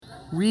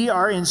We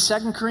are in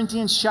 2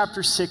 Corinthians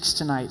chapter 6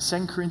 tonight.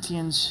 2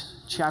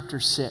 Corinthians chapter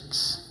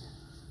 6.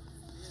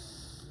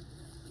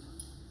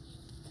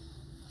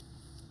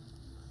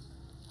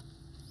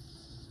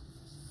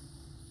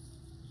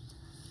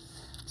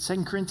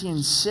 Second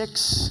Corinthians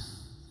 6,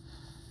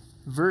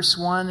 verse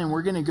 1, and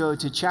we're going to go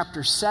to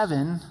chapter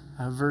 7,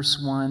 verse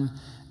 1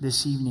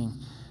 this evening.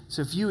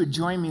 So if you would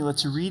join me,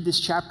 let's read this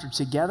chapter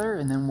together,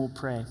 and then we'll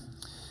pray.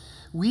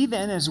 We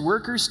then, as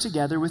workers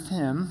together with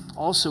him,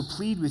 also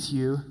plead with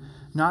you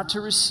not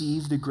to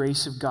receive the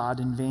grace of God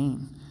in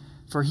vain.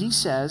 For he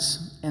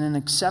says, in an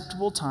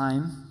acceptable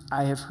time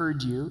I have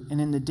heard you, and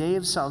in the day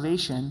of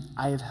salvation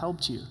I have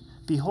helped you.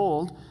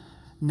 Behold,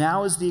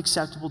 now is the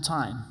acceptable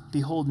time.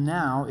 Behold,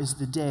 now is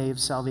the day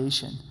of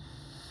salvation.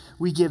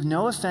 We give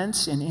no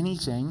offense in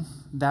anything,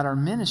 that our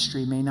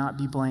ministry may not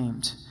be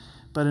blamed.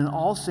 But in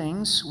all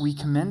things we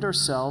commend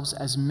ourselves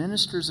as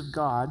ministers of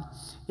God,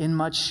 in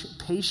much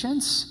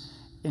patience,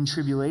 in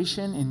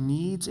tribulation, in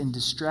needs, in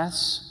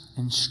distress,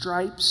 in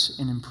stripes,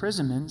 in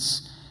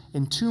imprisonments,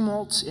 in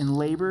tumults, in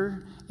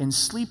labor, in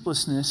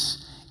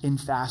sleeplessness, in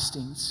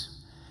fastings,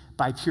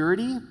 by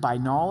purity, by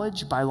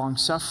knowledge, by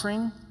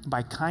longsuffering,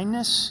 by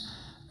kindness,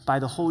 by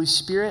the Holy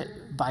Spirit,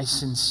 by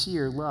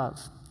sincere love,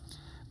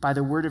 by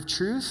the word of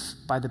truth,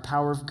 by the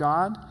power of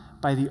God,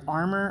 by the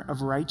armor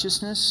of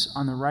righteousness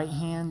on the right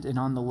hand and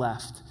on the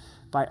left,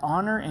 by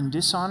honor and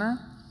dishonor,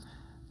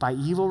 by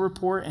evil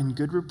report and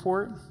good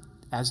report,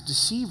 as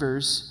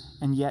deceivers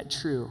and yet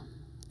true,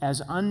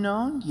 as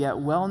unknown yet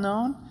well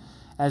known,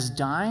 as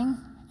dying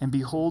and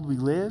behold we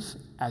live,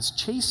 as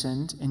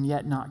chastened and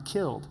yet not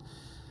killed,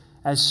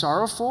 as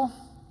sorrowful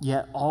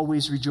yet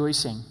always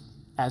rejoicing,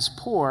 as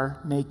poor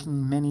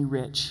making many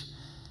rich,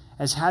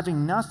 as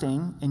having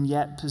nothing and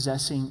yet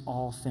possessing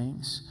all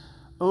things.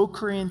 O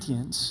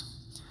Corinthians,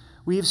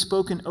 we have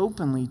spoken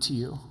openly to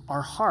you.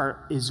 Our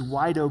heart is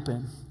wide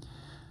open.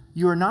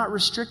 You are not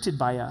restricted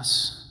by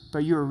us,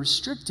 but you are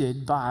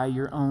restricted by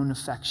your own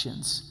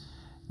affections.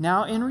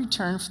 Now, in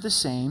return for the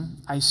same,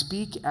 I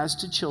speak as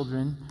to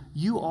children,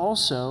 you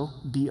also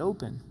be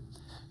open.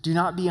 Do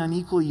not be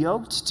unequally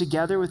yoked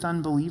together with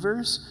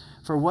unbelievers,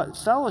 for what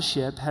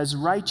fellowship has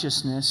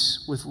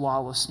righteousness with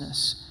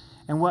lawlessness?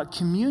 And what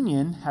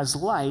communion has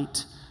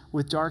light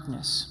with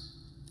darkness?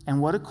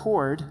 And what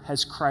accord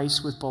has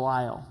Christ with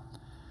Belial?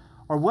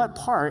 Or what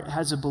part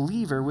has a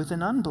believer with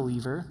an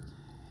unbeliever?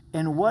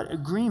 And what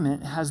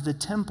agreement has the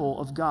temple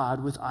of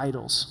God with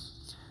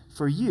idols?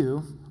 For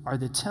you are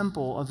the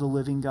temple of the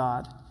living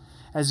God.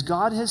 As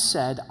God has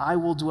said, I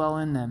will dwell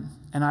in them,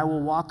 and I will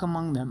walk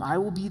among them. I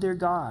will be their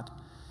God,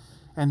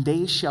 and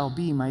they shall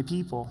be my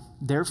people.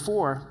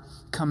 Therefore,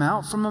 come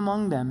out from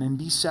among them and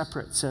be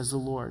separate, says the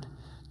Lord.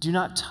 Do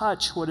not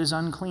touch what is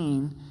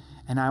unclean,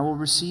 and I will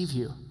receive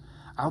you.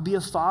 I'll be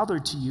a father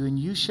to you, and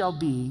you shall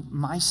be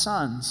my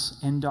sons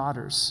and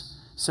daughters,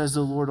 says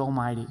the Lord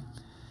Almighty.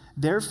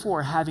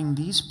 Therefore, having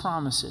these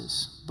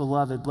promises,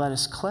 beloved, let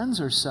us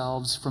cleanse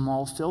ourselves from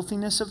all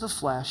filthiness of the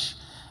flesh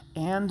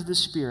and the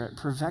spirit,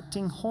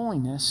 perfecting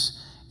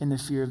holiness in the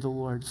fear of the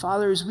Lord.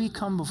 Father, as we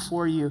come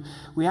before you,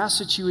 we ask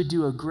that you would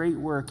do a great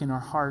work in our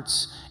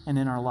hearts and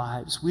in our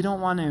lives. We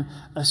don't want to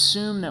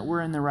assume that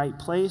we're in the right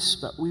place,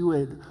 but we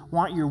would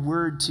want your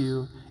word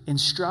to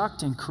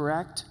instruct and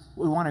correct.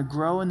 We want to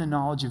grow in the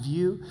knowledge of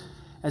you,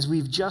 as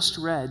we've just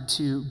read,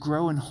 to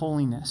grow in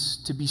holiness,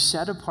 to be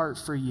set apart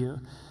for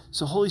you.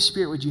 So Holy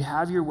Spirit, would you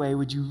have your way?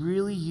 Would you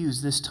really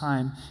use this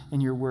time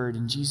in your word?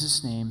 In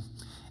Jesus' name,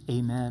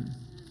 amen.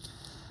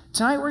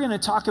 Tonight we're going to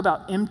talk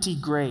about empty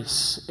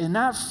grace. And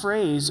that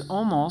phrase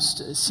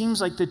almost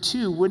seems like the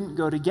two wouldn't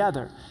go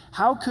together.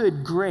 How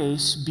could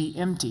grace be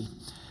empty?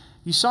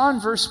 You saw in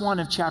verse 1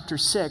 of chapter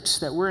 6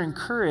 that we're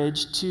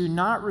encouraged to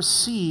not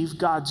receive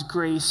God's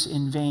grace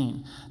in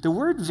vain. The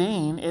word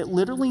vain, it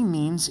literally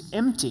means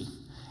empty.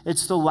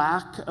 It's the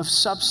lack of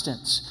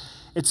substance.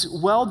 It's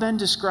well been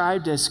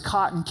described as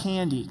cotton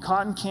candy.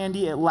 Cotton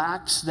candy, it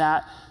lacks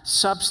that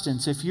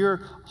substance. If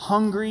you're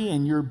hungry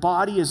and your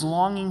body is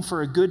longing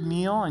for a good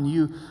meal and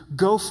you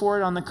go for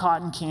it on the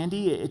cotton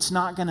candy, it's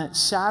not going to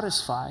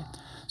satisfy.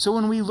 So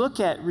when we look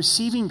at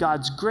receiving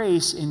God's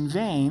grace in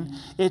vain,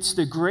 it's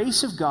the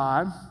grace of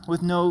God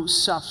with no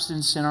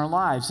substance in our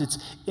lives. It's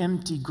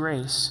empty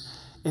grace.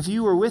 If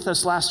you were with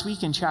us last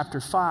week in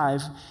chapter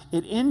 5,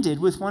 it ended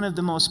with one of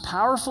the most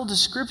powerful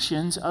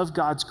descriptions of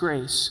God's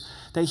grace,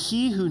 that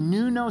he who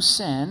knew no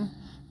sin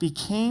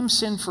became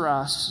sin for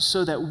us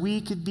so that we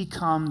could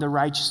become the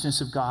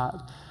righteousness of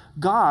God.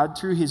 God,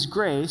 through his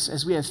grace,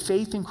 as we have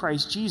faith in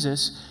Christ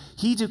Jesus,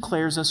 he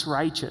declares us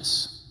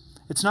righteous.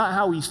 It's not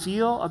how we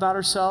feel about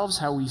ourselves,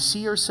 how we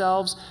see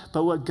ourselves,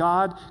 but what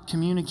God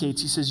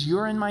communicates. He says,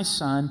 you're in my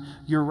Son,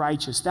 you're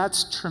righteous.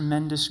 That's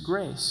tremendous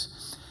grace.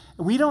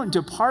 We don't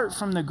depart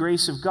from the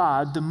grace of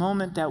God the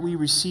moment that we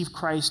receive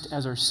Christ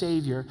as our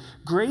Savior.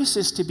 Grace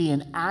is to be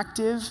an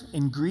active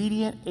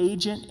ingredient,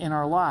 agent in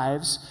our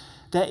lives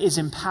that is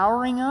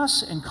empowering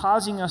us and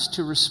causing us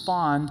to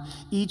respond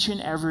each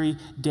and every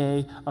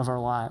day of our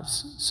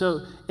lives.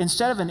 So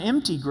instead of an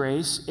empty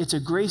grace, it's a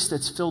grace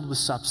that's filled with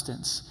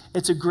substance.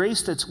 It's a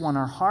grace that's won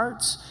our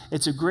hearts.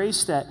 It's a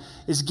grace that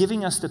is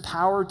giving us the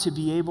power to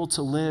be able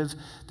to live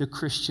the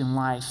Christian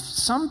life.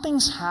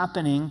 Something's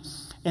happening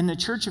in the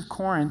church of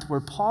Corinth where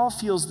Paul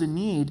feels the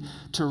need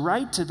to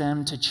write to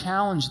them, to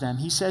challenge them.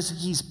 He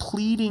says he's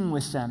pleading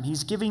with them.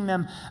 He's giving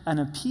them an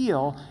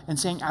appeal and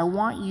saying, I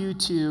want you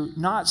to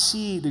not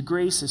see the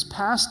grace as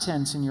past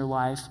tense in your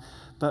life,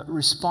 but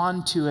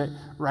respond to it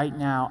right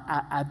now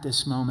at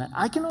this moment.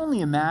 I can only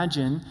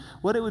imagine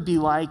what it would be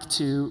like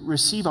to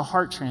receive a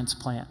heart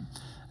transplant.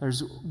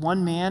 There's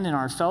one man in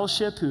our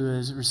fellowship who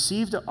has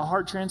received a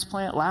heart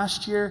transplant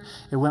last year.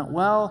 It went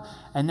well.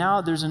 And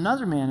now there's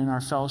another man in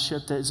our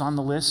fellowship that is on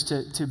the list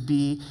to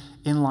be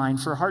in line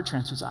for a heart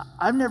transplant.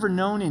 I've never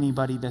known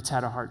anybody that's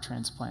had a heart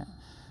transplant.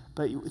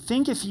 But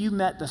think if you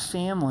met the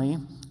family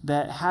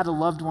that had a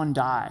loved one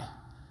die.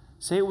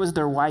 Say it was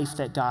their wife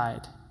that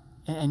died,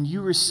 and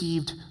you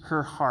received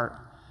her heart.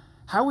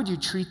 How would you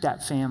treat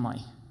that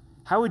family?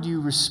 How would you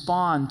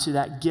respond to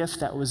that gift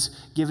that was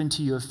given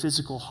to you, a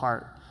physical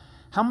heart?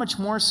 How much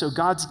more so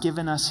God's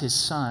given us his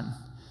son.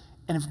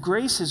 And if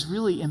grace has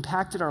really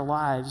impacted our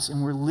lives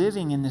and we're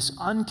living in this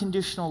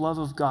unconditional love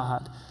of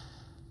God,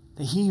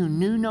 that he who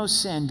knew no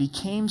sin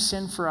became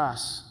sin for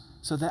us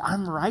so that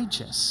I'm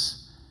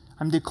righteous.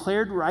 I'm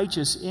declared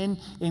righteous in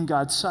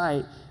God's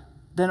sight.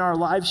 Then our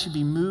lives should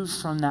be moved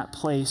from that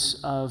place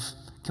of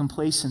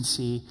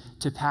complacency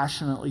to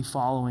passionately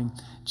following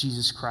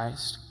Jesus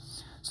Christ.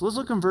 So let's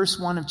look in verse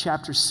 1 of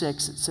chapter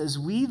 6. It says,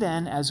 we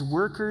then as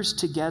workers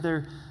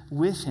together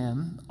with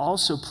him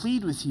also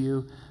plead with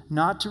you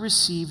not to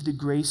receive the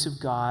grace of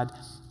God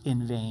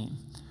in vain.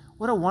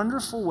 What a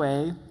wonderful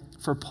way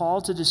for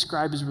Paul to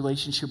describe his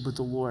relationship with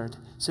the Lord.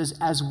 It says,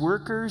 as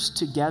workers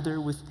together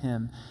with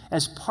him,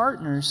 as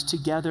partners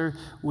together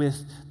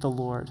with the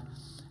Lord.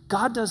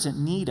 God doesn't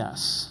need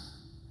us,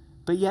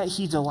 but yet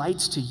he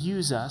delights to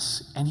use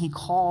us, and he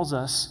calls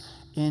us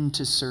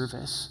into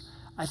service.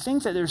 I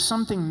think that there's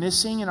something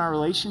missing in our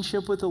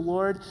relationship with the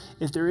Lord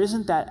if there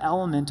isn't that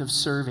element of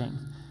serving.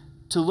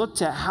 To look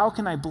to how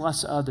can I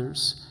bless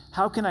others?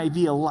 How can I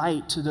be a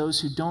light to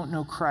those who don't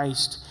know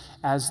Christ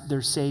as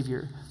their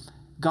Savior?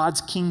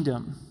 God's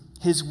kingdom,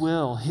 his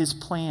will, his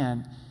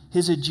plan,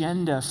 his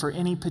agenda for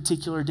any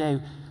particular day.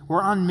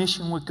 We're on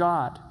mission with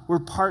God. We're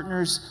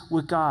partners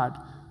with God.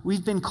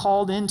 We've been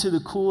called into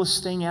the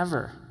coolest thing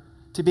ever,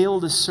 to be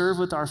able to serve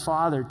with our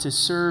Father, to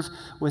serve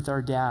with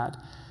our Dad.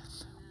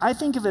 I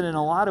think of it in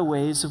a lot of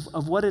ways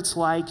of what it's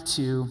like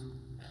to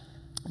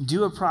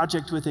do a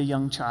project with a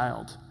young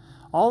child.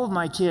 All of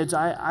my kids,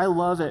 I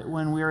love it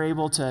when we're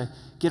able to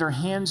get our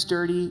hands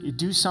dirty,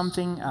 do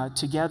something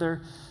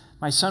together.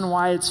 My son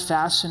Wyatt's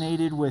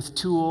fascinated with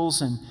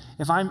tools, and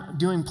if I'm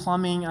doing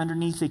plumbing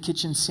underneath the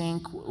kitchen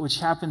sink, which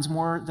happens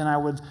more than I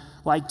would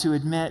like to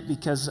admit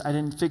because I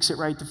didn't fix it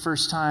right the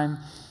first time,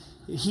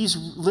 he's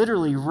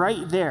literally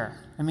right there.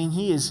 I mean,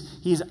 he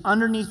is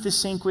underneath the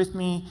sink with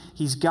me.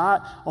 He's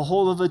got a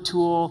hold of a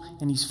tool,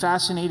 and he's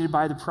fascinated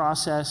by the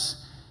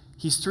process.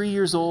 He's 3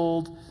 years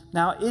old.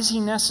 Now, is he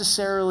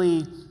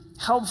necessarily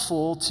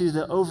helpful to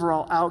the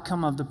overall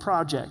outcome of the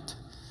project?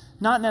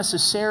 Not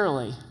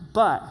necessarily,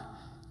 but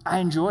I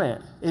enjoy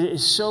it. It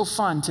is so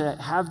fun to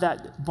have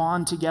that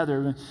bond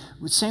together.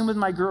 Same with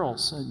my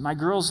girls. My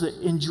girls that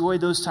enjoy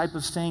those type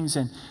of things.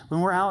 And when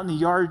we're out in the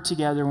yard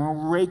together, when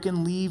we're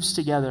raking leaves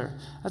together,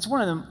 that's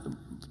one of the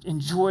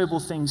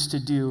enjoyable things to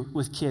do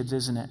with kids,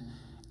 isn't it?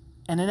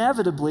 And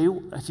inevitably,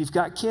 if you've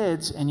got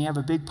kids and you have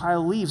a big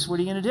pile of leaves, what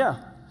are you going to do?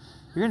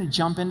 You're going to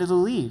jump into the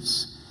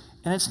leaves.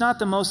 And it's not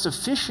the most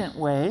efficient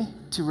way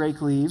to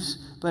rake leaves,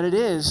 but it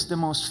is the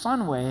most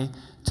fun way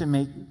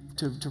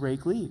to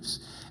rake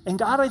leaves. And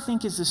God, I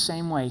think, is the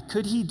same way.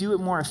 Could he do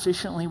it more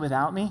efficiently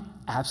without me?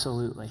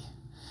 Absolutely.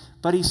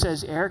 But he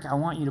says, Eric, I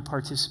want you to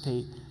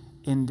participate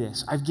in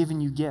this. I've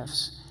given you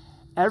gifts.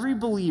 Every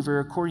believer,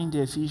 according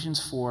to Ephesians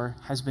 4,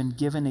 has been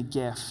given a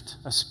gift,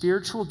 a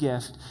spiritual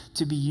gift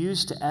to be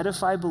used to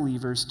edify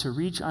believers, to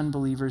reach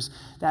unbelievers.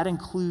 That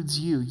includes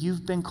you.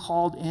 You've been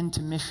called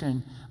into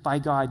mission by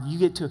God. You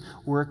get to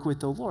work with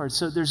the Lord.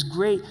 So there's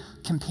great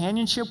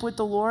companionship with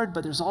the Lord,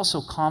 but there's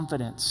also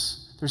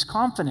confidence. There's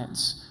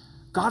confidence.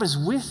 God is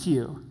with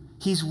you.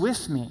 He's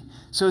with me.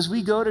 So as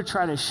we go to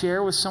try to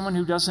share with someone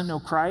who doesn't know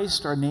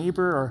Christ, our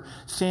neighbor or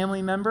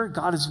family member,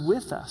 God is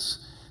with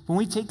us. When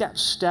we take that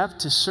step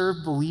to serve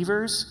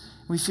believers,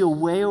 we feel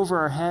way over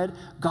our head,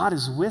 God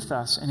is with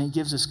us, and it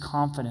gives us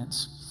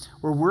confidence.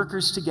 We're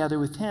workers together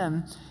with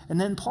him.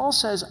 And then Paul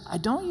says, I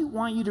don't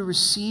want you to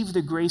receive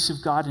the grace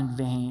of God in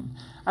vain.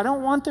 I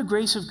don't want the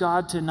grace of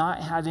God to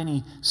not have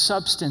any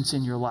substance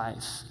in your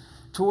life,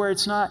 to where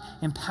it's not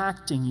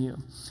impacting you.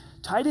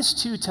 Titus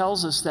 2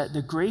 tells us that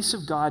the grace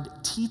of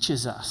God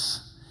teaches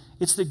us.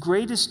 It's the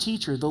greatest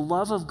teacher, the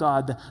love of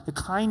God, the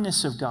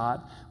kindness of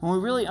God. When we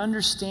really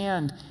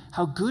understand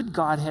how good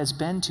God has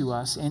been to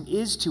us and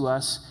is to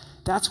us,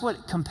 that's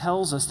what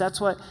compels us.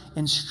 That's what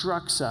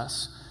instructs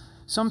us.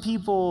 Some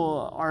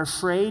people are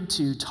afraid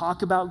to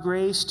talk about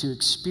grace, to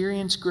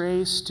experience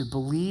grace, to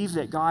believe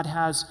that God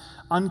has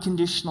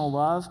unconditional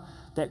love,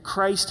 that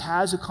Christ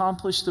has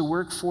accomplished the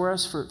work for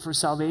us for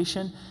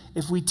salvation.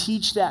 If we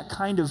teach that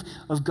kind of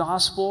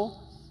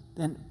gospel,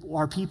 then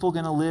are people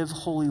going to live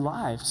holy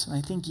lives? And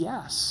I think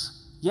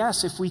yes.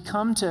 Yes, if we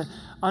come to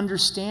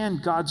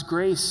understand God's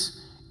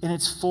grace in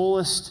its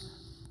fullest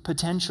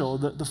potential,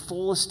 the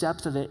fullest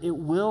depth of it, it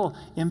will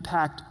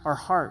impact our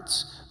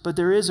hearts. But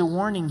there is a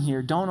warning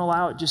here. Don't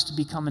allow it just to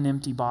become an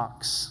empty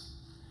box.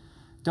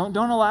 Don't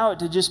allow it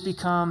to just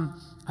become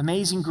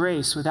amazing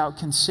grace without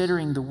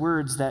considering the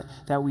words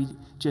that we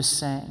just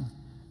sang.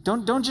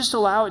 Don't just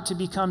allow it to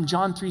become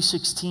John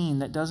 3:16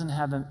 that doesn't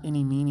have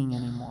any meaning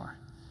anymore.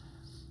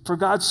 For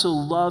God so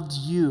loved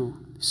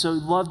you, so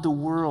loved the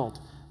world,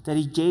 that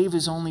he gave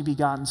his only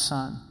begotten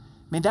Son.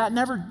 May that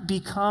never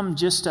become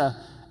just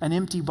an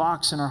empty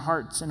box in our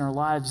hearts and our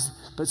lives,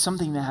 but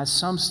something that has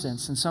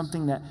substance and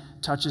something that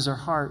touches our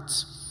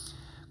hearts.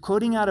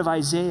 Quoting out of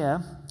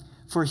Isaiah,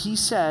 for he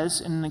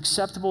says, in an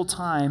acceptable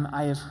time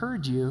I have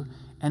heard you,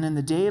 and in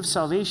the day of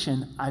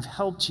salvation I've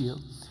helped you.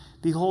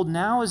 Behold,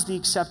 now is the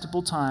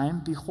acceptable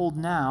time. Behold,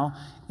 now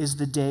is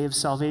the day of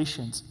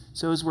salvation.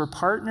 So as we're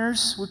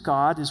partners with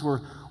God, as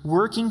we're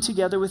working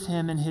together with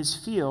him in his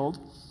field,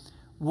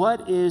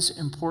 what is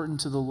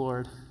important to the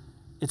Lord?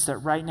 It's that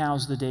right now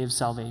is the day of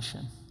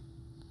salvation.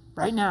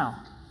 Right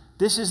now.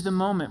 This is the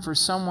moment for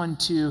someone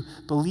to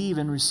believe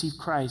and receive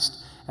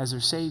Christ as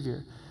their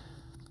Savior.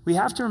 We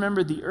have to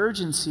remember the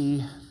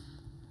urgency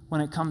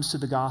when it comes to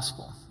the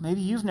gospel.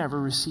 Maybe you've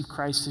never received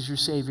Christ as your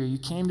Savior. You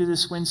came to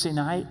this Wednesday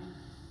night,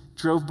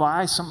 drove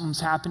by, something's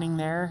happening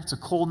there. It's a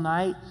cold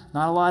night,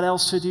 not a lot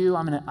else to do.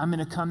 I'm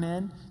gonna come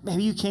in.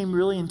 Maybe you came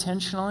really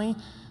intentionally,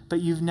 but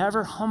you've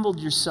never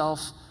humbled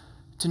yourself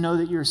to know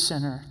that you're a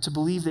sinner, to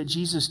believe that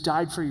Jesus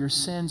died for your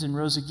sins and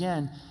rose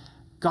again.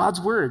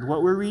 God's word,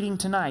 what we're reading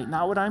tonight,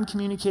 not what I'm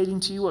communicating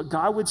to you, what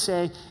God would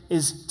say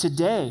is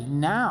today,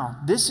 now,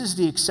 this is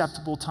the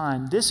acceptable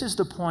time. This is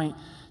the point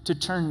to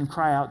turn and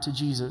cry out to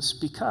Jesus,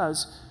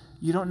 because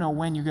you don't know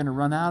when you're going to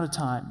run out of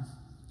time.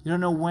 You don't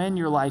know when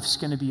your life's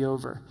going to be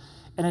over.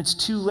 And it's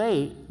too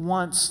late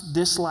once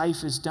this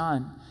life is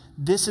done.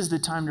 This is the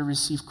time to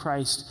receive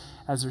Christ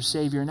as their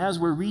Savior. And as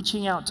we're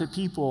reaching out to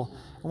people,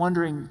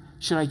 wondering,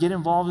 should I get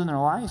involved in their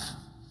life?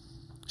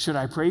 Should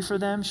I pray for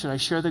them? Should I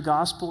share the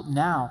gospel?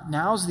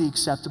 Now's the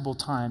acceptable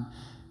time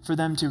for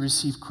them to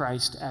receive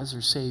Christ as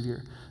their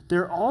Savior.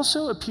 There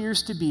also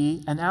appears to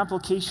be an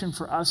application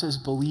for us as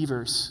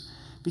believers,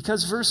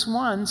 because verse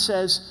 1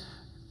 says,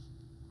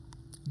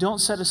 don't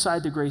set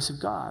aside the grace of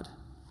God.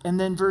 And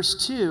then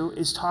verse 2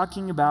 is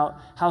talking about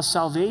how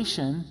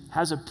salvation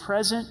has a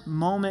present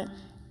moment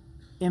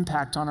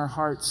impact on our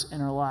hearts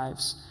and our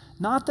lives.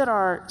 Not that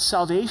our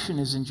salvation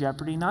is in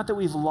jeopardy, not that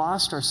we've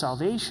lost our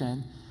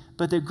salvation,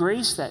 but the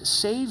grace that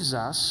saves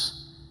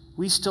us,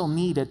 we still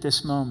need at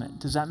this moment.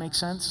 Does that make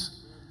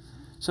sense?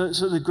 So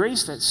the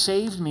grace that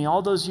saved me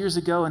all those years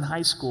ago in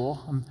high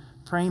school, I'm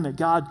praying that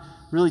God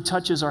really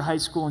touches our high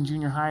school and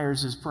junior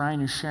hires as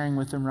Brian is sharing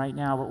with them right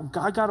now. But when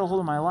God got a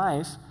hold of my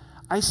life,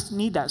 I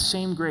need that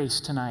same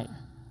grace tonight.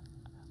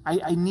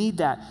 I need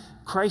that.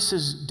 Christ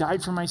has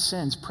died for my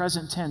sins,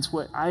 present tense,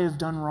 what I have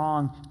done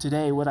wrong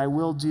today, what I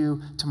will do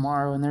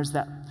tomorrow, and there's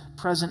that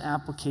present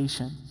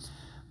application.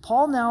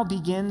 Paul now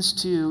begins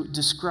to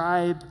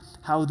describe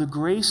how the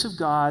grace of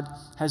God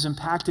has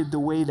impacted the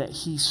way that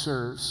he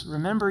serves.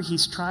 Remember,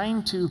 he's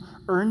trying to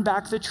earn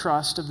back the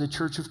trust of the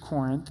church of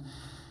Corinth.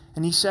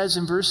 And he says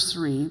in verse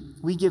 3,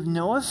 we give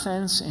no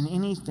offense in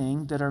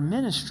anything that our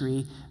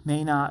ministry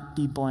may not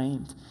be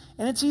blamed.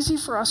 And it's easy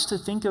for us to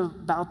think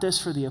about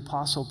this for the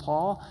Apostle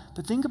Paul,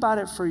 but think about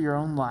it for your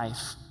own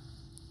life.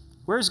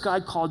 Where has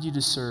God called you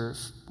to serve?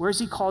 Where has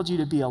he called you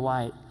to be a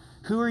light?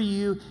 Who are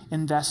you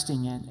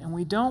investing in? And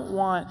we don't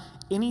want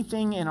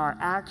anything in our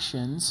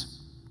actions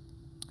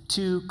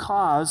to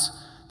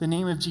cause the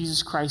name of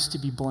Jesus Christ to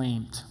be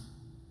blamed.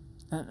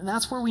 And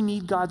that's where we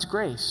need God's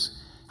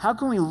grace. How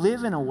can we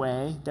live in a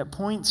way that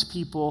points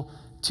people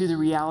to the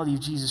reality of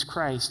Jesus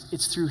Christ?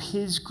 It's through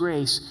his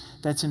grace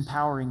that's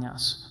empowering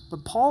us.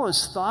 But Paul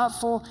is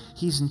thoughtful.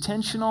 He's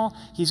intentional.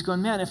 He's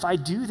going, man, if I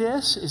do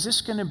this, is this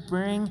going to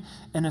bring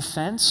an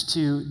offense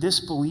to this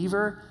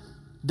believer,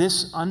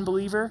 this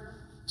unbeliever?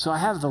 So I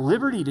have the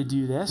liberty to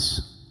do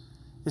this.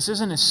 This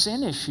isn't a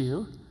sin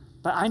issue,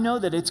 but I know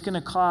that it's going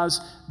to cause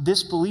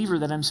this believer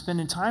that I'm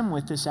spending time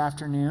with this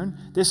afternoon,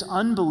 this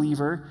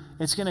unbeliever,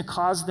 it's going to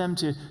cause them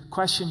to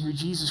question who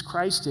Jesus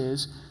Christ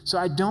is. So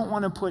I don't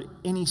want to put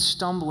any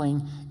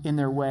stumbling in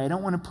their way. I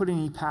don't want to put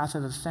any path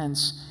of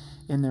offense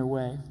in their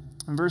way.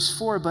 In verse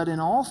 4, but in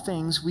all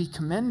things we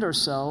commend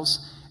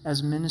ourselves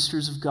as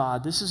ministers of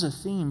God. This is a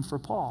theme for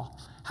Paul.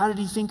 How did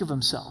he think of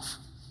himself?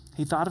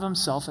 He thought of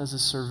himself as a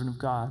servant of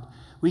God.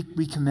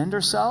 We commend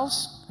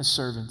ourselves as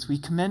servants. We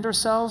commend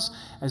ourselves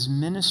as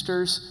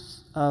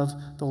ministers of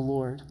the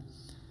Lord.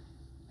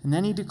 And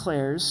then he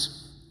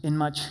declares, in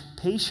much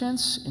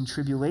patience, in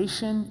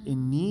tribulation,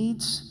 in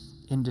needs,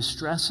 in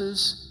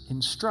distresses,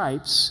 in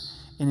stripes,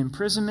 in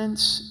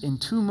imprisonments, in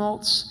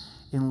tumults,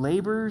 in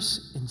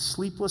labors, in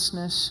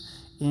sleeplessness,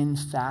 in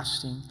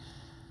fasting.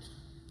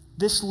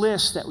 This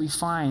list that we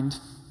find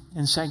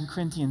in 2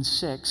 Corinthians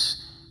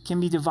 6 can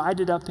be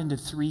divided up into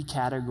three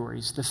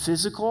categories: the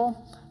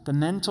physical, the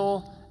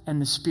mental,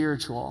 and the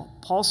spiritual.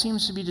 Paul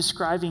seems to be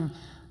describing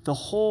the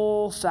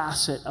whole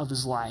facet of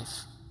his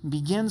life. He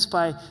begins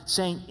by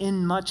saying,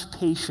 in much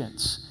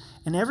patience.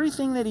 And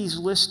everything that he's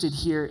listed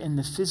here in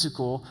the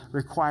physical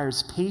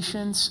requires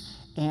patience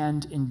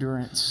and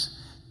endurance.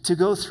 To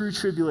go through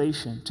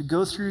tribulation, to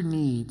go through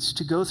needs,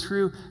 to go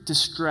through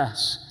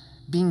distress,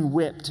 being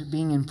whipped,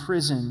 being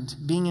imprisoned,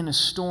 being in a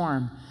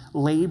storm,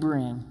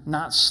 laboring,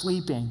 not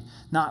sleeping,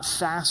 not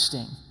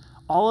fasting.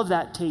 All of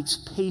that takes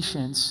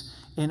patience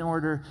in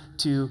order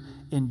to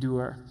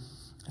endure.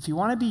 If you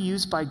want to be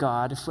used by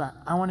God, if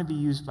I want to be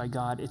used by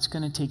God, it's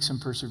going to take some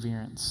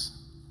perseverance.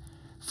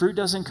 Fruit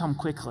doesn't come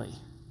quickly.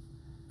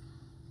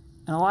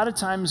 And a lot of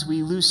times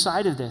we lose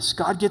sight of this.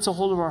 God gets a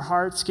hold of our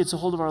hearts, gets a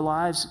hold of our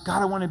lives.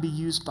 God, I want to be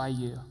used by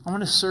you. I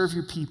want to serve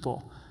your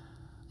people.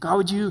 God,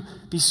 would you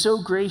be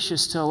so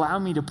gracious to allow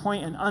me to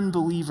point an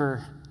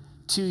unbeliever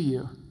to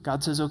you?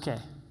 God says, okay,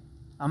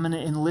 I'm going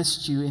to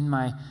enlist you in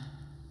my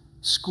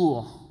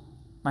school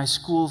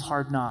of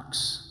hard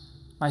knocks,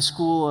 my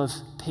school of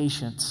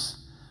patience.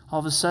 All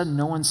of a sudden,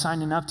 no one's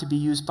signing up to be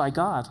used by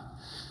God.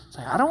 It's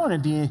like, I don't want to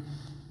be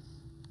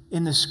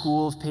in the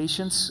school of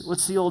patience.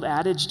 What's the old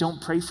adage?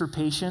 Don't pray for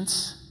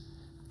patience.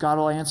 God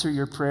will answer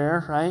your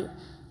prayer, right?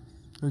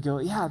 We go,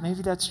 yeah,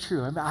 maybe that's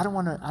true. I don't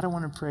want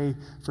to pray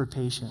for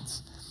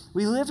patience.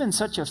 We live in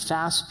such a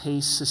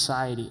fast-paced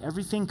society.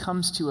 Everything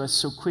comes to us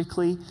so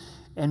quickly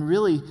and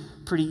really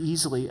pretty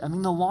easily. I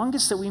mean, the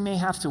longest that we may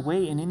have to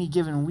wait in any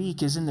given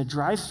week is in the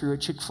drive-thru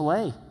at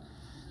Chick-fil-A.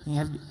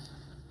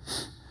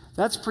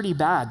 That's pretty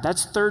bad.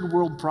 That's third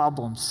world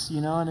problems. You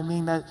know what I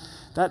mean?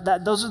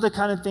 Those are the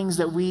kind of things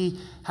that we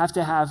have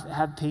to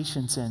have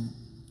patience in.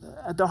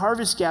 At the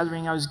harvest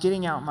gathering, I was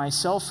getting out my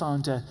cell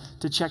phone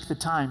to check the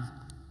time.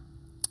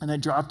 And I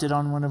dropped it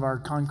on one of our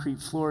concrete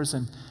floors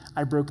and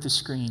I broke the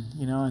screen,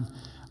 and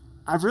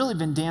I've really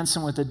been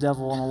dancing with the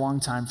devil in a long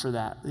time for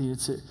that.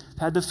 I've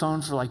had the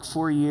phone for like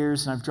 4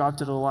 years and I've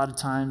dropped it a lot of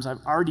times.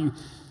 I've already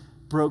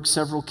broke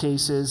several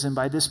cases, and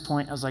by this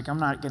point I was like, I'm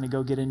not going to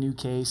go get a new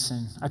case,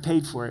 and I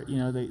paid for it.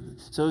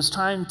 So it was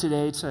time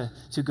today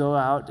to go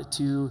out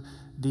to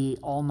the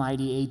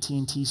almighty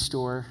AT&T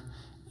store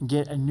and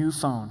get a new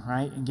phone,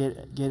 right, and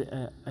get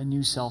a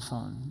new cell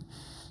phone.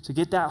 So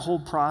get that whole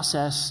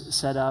process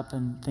set up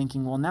and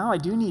thinking, well, now I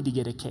do need to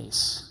get a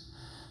case.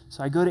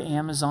 So I go to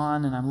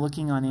Amazon, and I'm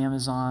looking on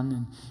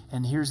Amazon,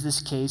 and here's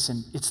this case,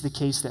 and it's the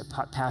case that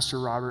Pastor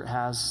Robert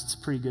has. It's a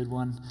pretty good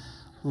one.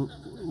 A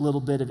little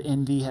bit of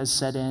envy has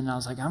set in. I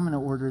was like, I'm going to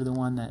order the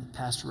one that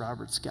Pastor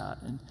Robert's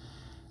got. And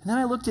then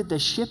I looked at the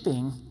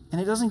shipping,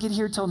 and it doesn't get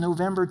here till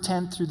November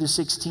 10th through the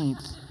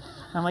 16th.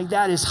 I'm like,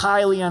 that is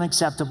highly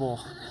unacceptable.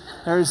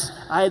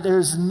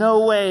 There's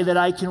no way that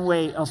I can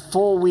wait a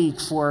full week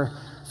for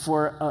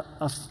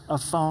a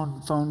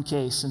phone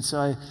case. And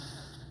so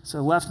I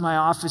left my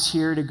office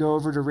here to go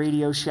over to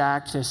Radio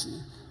Shack to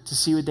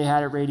see what they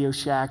had at Radio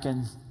Shack,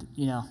 and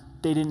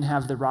they didn't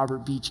have the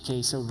Robert Beach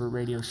case over at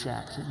Radio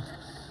Shack.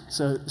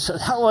 So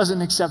that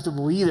wasn't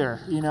acceptable either,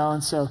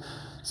 and so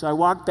I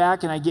walked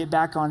back and I get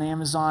back on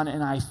Amazon,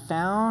 and I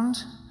found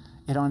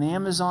it on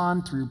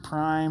Amazon through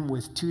Prime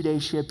with 2-day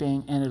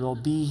shipping, and it'll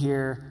be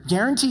here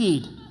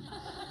guaranteed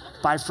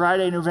by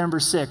Friday, November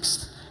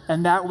 6th.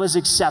 And that was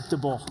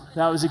acceptable.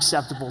 That was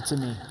acceptable to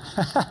me.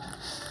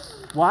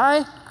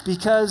 Why?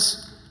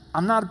 Because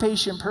I'm not a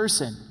patient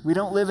person. We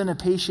don't live in a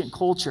patient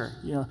culture.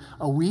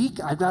 A week,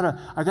 I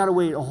gotta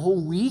wait a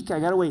whole week. I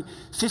gotta wait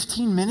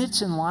 15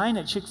 minutes in line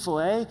at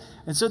Chick-fil-A.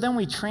 And so then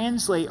we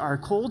translate our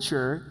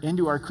culture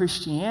into our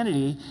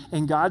Christianity,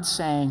 and God's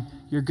saying,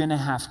 you're gonna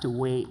have to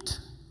wait.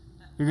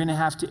 You're gonna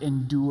have to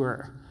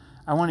endure.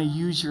 I want to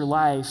use your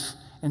life.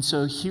 And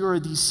so here are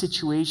these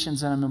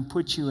situations that I'm going to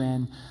put you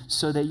in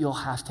so that you'll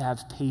have to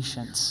have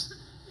patience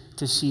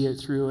to see it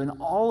through. And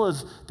all of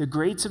the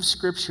greats of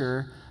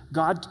Scripture,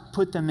 God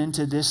put them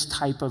into this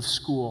type of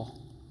school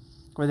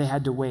where they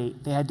had to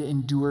wait. They had to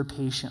endure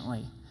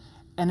patiently.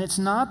 And it's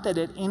not that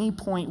at any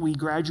point we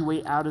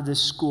graduate out of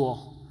this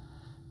school.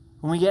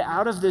 When we get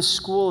out of this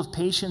school of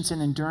patience and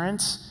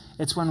endurance,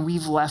 it's when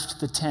we've left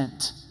the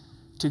tent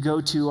to go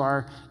to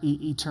our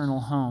eternal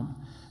home.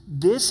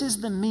 This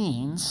is the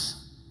means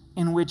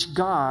in which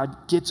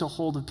God gets a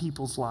hold of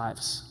people's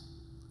lives.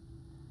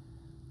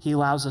 He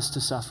allows us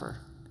to suffer.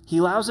 He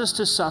allows us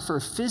to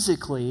suffer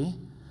physically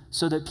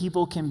so that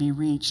people can be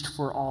reached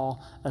for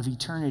all of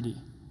eternity.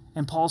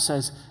 And Paul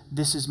says,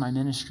 this is my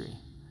ministry.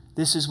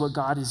 This is what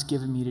God has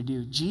given me to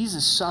do.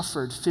 Jesus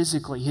suffered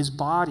physically. His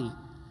body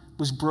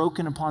was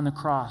broken upon the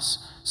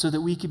cross so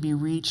that we could be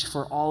reached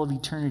for all of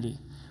eternity.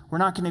 We're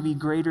not going to be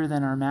greater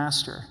than our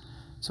master.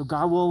 So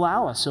God will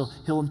allow us. So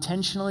he'll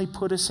intentionally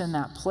put us in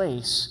that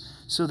place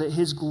so that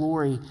his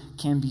glory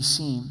can be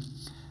seen.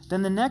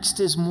 Then the next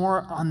is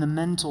more on the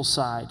mental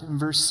side. In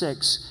verse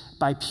 6,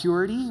 by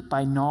purity,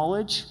 by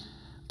knowledge,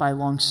 by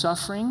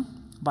long-suffering,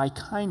 by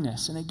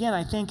kindness. And again,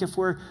 I think if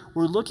we're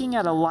looking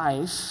at a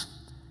life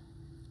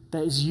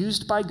that is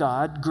used by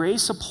God,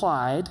 grace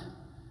applied,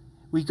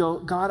 we go,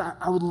 God,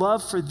 I would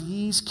love for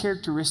these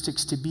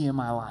characteristics to be in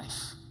my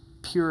life.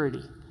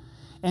 Purity.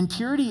 And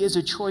purity is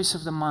a choice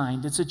of the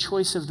mind. It's a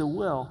choice of the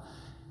will.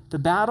 The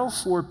battle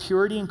for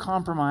purity and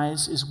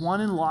compromise is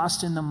won and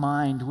lost in the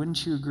mind.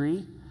 Wouldn't you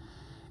agree?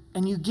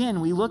 And again,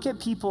 we look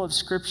at people of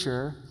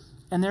Scripture,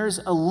 and there's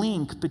a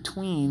link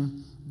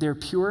between their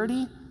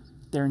purity,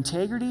 their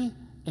integrity,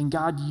 and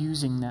God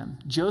using them.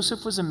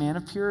 Joseph was a man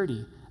of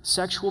purity,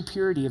 sexual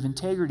purity, of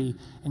integrity,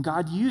 and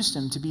God used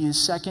him to be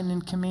his second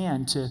in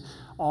command to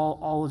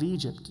all of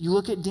Egypt. You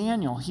look at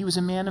Daniel. He was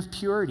a man of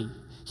purity.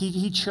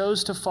 He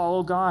chose to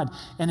follow God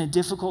in a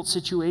difficult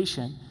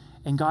situation,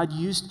 and God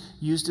used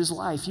his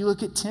life. You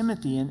look at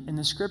Timothy in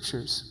the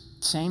Scriptures,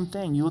 same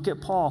thing. You look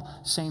at Paul,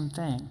 same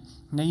thing.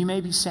 Now, you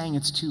may be saying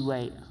it's too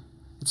late.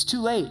 It's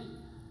too late.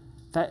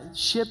 That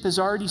ship has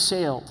already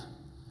sailed.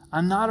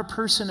 I'm not a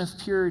person of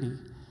purity.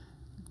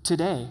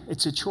 Today,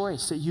 it's a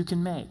choice that you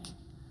can make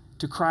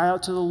to cry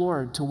out to the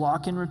Lord, to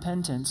walk in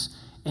repentance,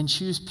 and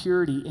choose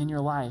purity in your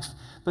life.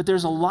 But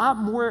there's a lot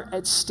more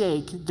at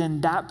stake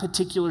than that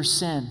particular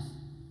sin.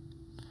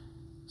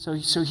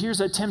 So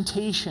here's a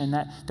temptation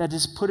that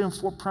is put in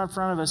front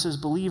of us as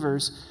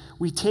believers.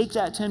 We take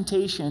that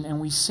temptation and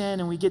we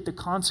sin and we get the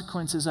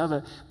consequences of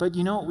it. But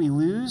you know what we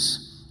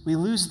lose? We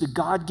lose the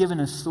God-given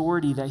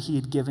authority that he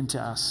had given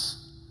to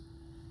us.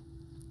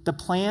 The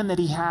plan that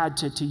he had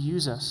to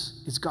use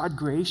us. Is God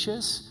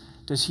gracious?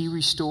 Does he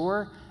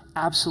restore?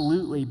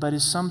 Absolutely. But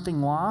is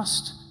something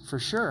lost? For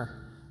sure.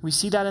 We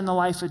see that in the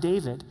life of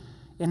David.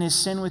 In his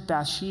sin with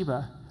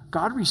Bathsheba,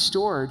 God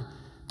restored,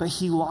 but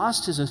he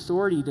lost his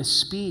authority to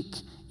speak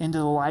into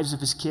the lives of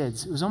his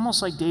kids. It was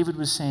almost like David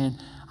was saying,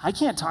 I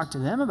can't talk to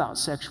them about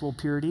sexual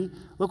purity.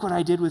 Look what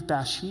I did with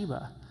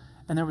Bathsheba.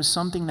 And there was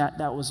something that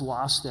was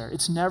lost there.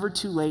 It's never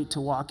too late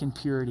to walk in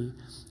purity.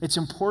 It's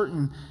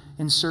important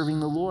in serving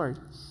the Lord.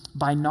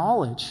 By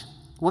knowledge.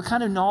 What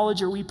kind of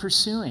knowledge are we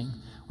pursuing?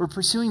 We're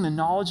pursuing the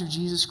knowledge of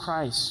Jesus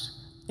Christ.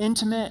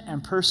 Intimate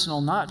and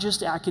personal, not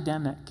just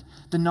academic.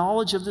 The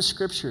knowledge of the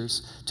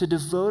Scriptures, to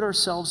devote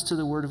ourselves to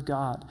the Word of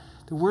God.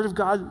 The Word of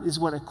God is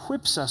what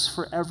equips us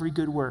for every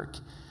good work.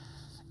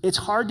 It's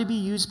hard to be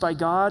used by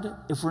God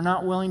if we're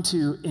not willing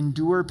to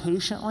endure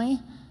patiently.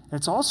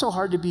 It's also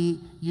hard to be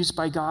used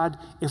by God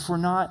if we're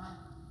not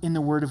in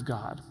the Word of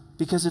God,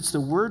 because it's the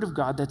Word of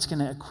God that's going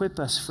to equip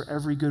us for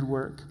every good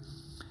work.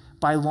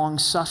 By long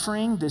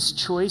suffering, this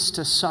choice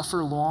to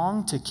suffer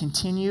long, to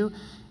continue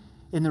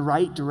in the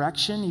right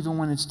direction, even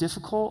when it's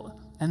difficult,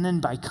 and then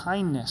by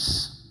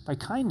kindness. By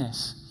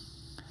kindness.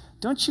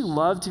 Don't you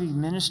love to be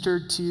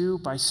ministered to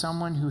by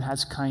someone who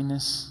has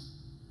kindness?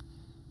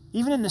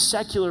 Even in the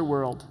secular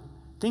world,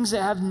 things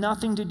that have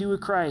nothing to do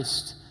with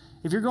Christ.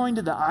 If you're going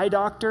to the eye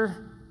doctor,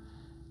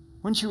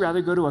 wouldn't you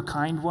rather go to a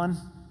kind one?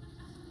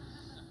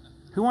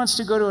 Who wants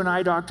to go to an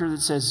eye doctor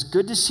that says,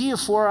 good to see you,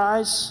 Four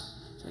Eyes?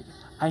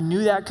 I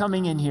knew that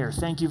coming in here.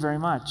 Thank you very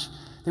much.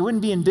 They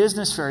wouldn't be in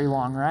business very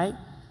long, right?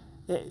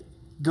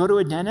 Go to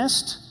a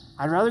dentist?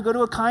 I'd rather go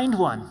to a kind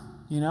one,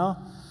 you know?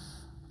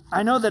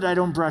 I know that I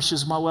don't brush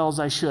as well as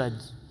I should.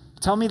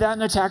 Tell me that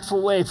in a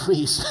tactful way,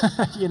 please.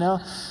 You know?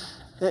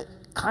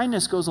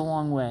 Kindness goes a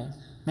long way.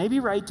 Maybe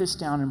write this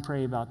down and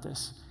pray about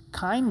this.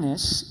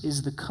 Kindness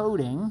is the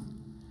coating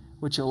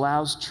which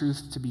allows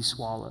truth to be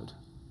swallowed.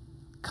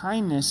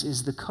 Kindness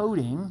is the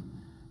coating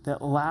that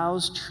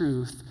allows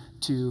truth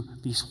to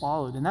be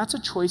swallowed. And that's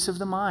a choice of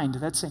the mind.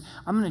 That's saying,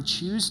 I'm going to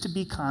choose to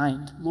be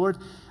kind. Lord,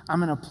 I'm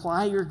going to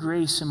apply your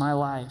grace in my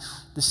life.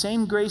 The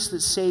same grace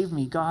that saved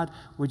me. God,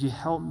 would you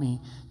help me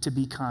to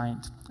be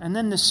kind? And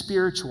then the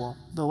spiritual,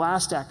 the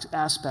last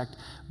aspect,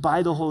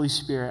 by the Holy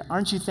Spirit.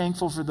 Aren't you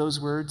thankful for those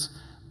words?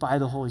 By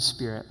the Holy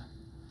Spirit.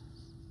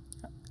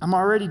 I'm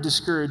already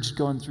discouraged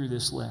going through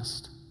this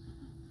list.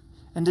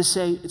 And to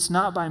say, it's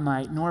not by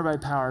might nor by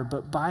power,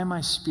 but by my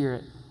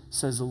Spirit,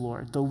 says the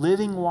Lord. The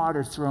living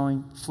water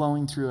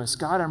flowing through us.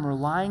 God, I'm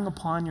relying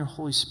upon your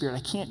Holy Spirit. I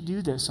can't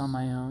do this on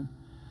my own.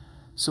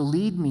 So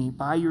lead me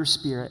by your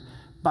Spirit,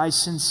 by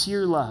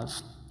sincere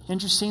love.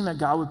 Interesting that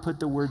God would put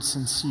the word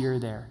sincere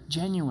there.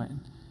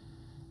 Genuine.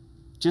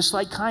 Just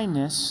like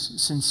kindness,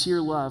 sincere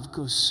love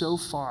goes so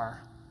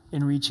far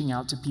in reaching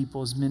out to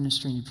people, as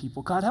ministering to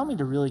people. God, help me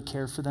to really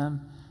care for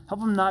them.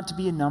 Help them not to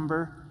be a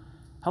number.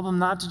 Help them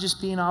not to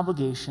just be an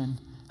obligation.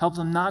 Help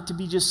them not to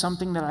be just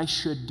something that I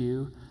should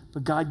do.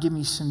 But God, give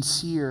me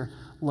sincere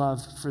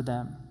love for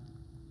them.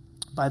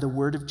 By the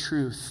word of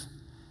truth.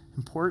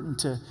 Important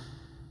to,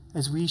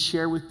 as we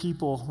share with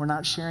people, we're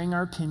not sharing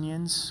our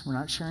opinions. We're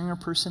not sharing our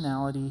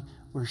personality.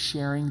 We're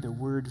sharing the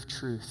word of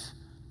truth.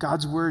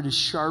 God's word is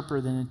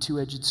sharper than a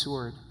two-edged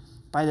sword.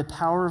 By the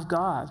power of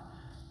God.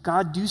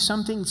 God, do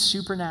something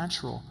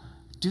supernatural.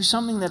 Do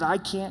something that I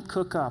can't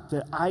cook up,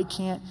 that I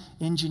can't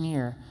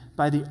engineer.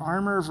 By the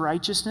armor of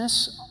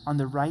righteousness on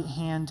the right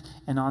hand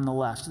and on the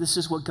left. This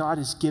is what God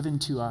has given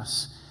to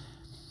us.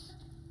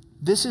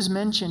 This is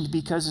mentioned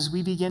because as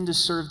we begin to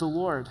serve the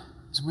Lord,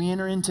 as we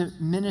enter into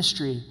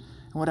ministry,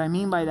 And what I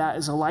mean by that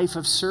is a life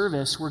of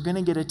service. We're going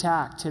to get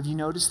attacked. Have you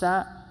noticed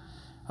that?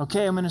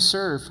 Okay, I'm going to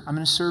serve. I'm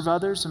going to serve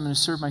others. I'm going to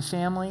serve my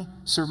family,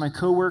 serve my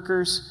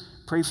coworkers,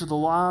 pray for the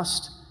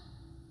lost,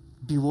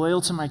 be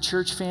loyal to my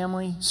church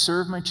family,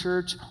 serve my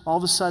church. All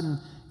of a sudden,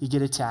 you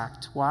get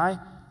attacked. Why?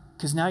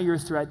 Because now you're a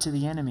threat to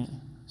the enemy.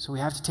 So we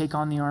have to take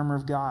on the armor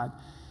of God.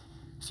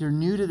 If you're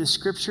new to the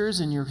scriptures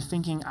and you're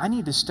thinking, I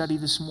need to study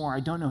this more, I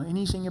don't know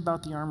anything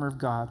about the armor of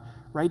God,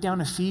 write down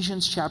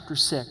Ephesians chapter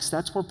 6.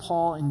 That's where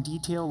Paul in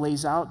detail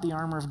lays out the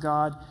armor of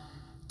God.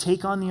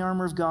 Take on the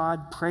armor of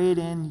God, pray it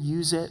in,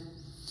 use it.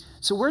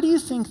 So where do you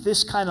think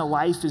this kind of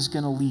life is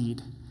going to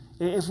lead?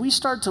 If we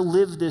start to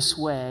live this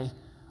way,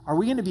 are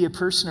we going to be a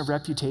person of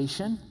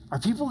reputation? Are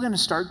people going to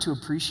start to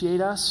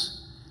appreciate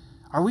us?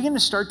 Are we going to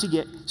start to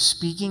get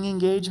speaking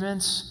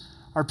engagements?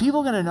 Are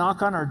people going to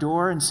knock on our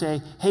door and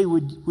say, hey,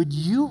 would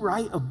you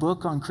write a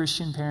book on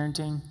Christian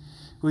parenting?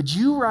 Would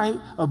you write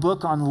a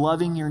book on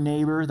loving your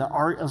neighbor, the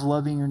art of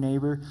loving your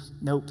neighbor?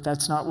 Nope,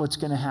 that's not what's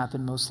going to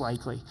happen most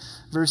likely.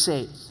 Verse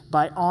 8,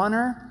 by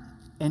honor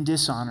and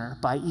dishonor,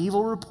 by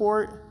evil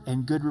report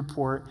and good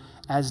report,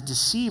 as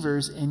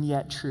deceivers and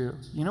yet true.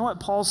 You know what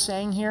Paul's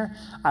saying here?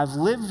 I've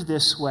lived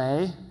this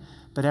way,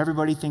 but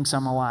everybody thinks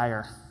I'm a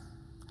liar.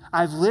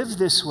 I've lived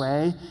this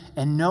way,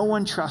 and no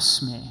one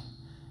trusts me.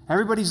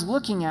 Everybody's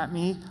looking at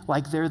me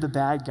like they're the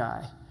bad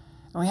guy.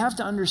 And we have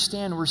to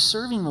understand we're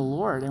serving the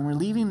Lord and we're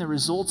leaving the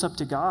results up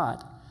to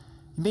God.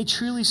 You may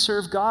truly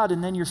serve God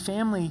and then your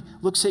family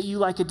looks at you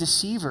like a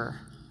deceiver.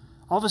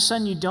 All of a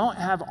sudden you don't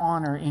have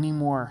honor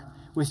anymore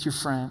with your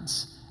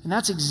friends. And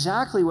that's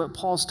exactly what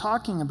Paul's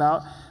talking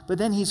about. But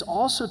then he's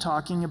also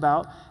talking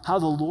about how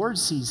the Lord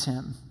sees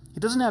him. He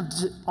doesn't have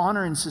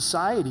honor in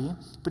society,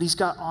 but he's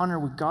got honor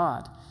with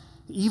God.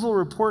 Evil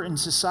report in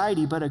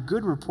society, but a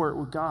good report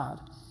with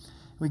God.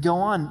 We go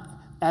on,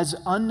 as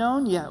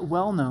unknown yet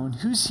well-known.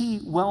 Who's he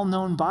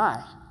well-known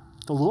by?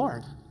 The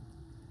Lord.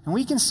 And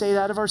we can say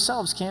that of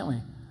ourselves, can't we?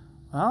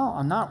 Well,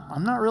 I'm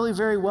not really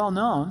very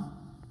well-known,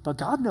 but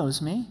God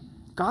knows me.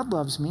 God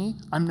loves me.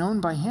 I'm known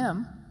by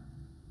him.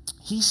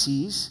 He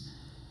sees.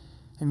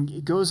 And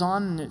it goes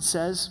on and it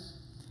says,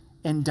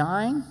 and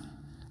dying,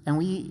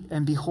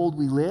 and behold,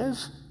 we live,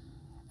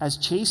 as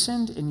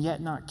chastened and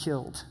yet not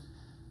killed.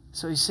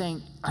 So he's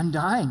saying, I'm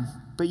dying,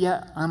 but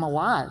yet I'm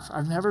alive.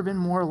 I've never been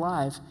more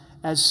alive,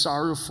 as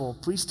sorrowful.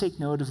 Please take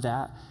note of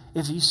that.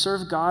 If you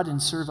serve God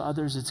and serve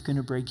others, it's going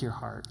to break your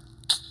heart.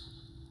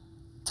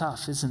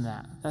 Tough, isn't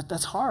that?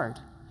 That's hard.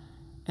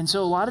 And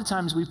so a lot of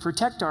times we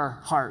protect our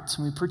hearts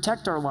and we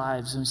protect our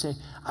lives and we say,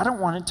 I don't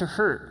want it to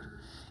hurt.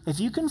 If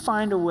you can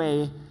find a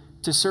way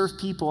to serve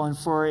people and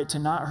for it to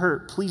not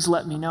hurt, please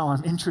let me know.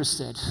 I'm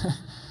interested.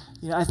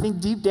 I think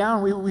deep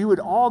down we would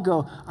all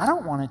go, I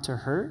don't want it to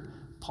hurt.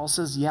 Paul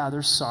says, yeah,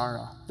 there's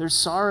sorrow. There's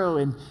sorrow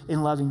in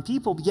loving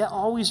people, but yet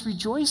always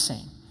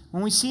rejoicing.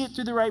 When we see it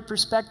through the right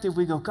perspective,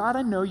 we go, God,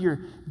 I know you're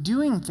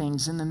doing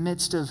things in the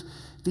midst of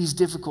these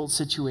difficult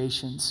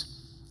situations.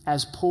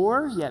 As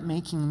poor, yet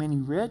making many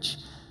rich.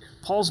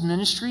 Paul's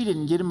ministry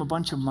didn't get him a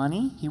bunch of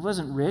money. He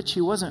wasn't rich.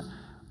 He wasn't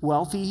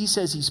wealthy. He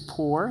says he's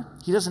poor.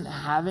 He doesn't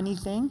have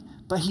anything,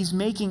 but he's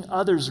making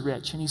others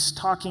rich, and he's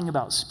talking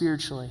about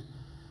spiritually.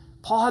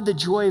 Paul had the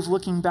joy of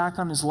looking back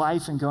on his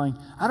life and going,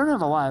 I don't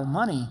have a lot of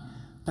money,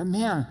 but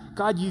man,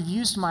 God, you've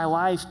used my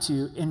life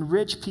to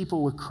enrich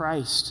people with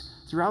Christ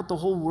throughout the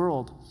whole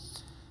world.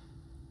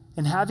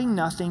 And having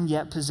nothing,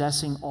 yet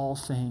possessing all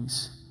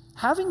things.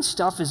 Having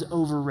stuff is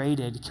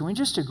overrated. Can we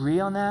just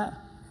agree on that?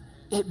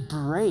 It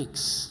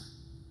breaks,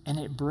 and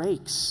it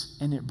breaks,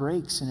 and it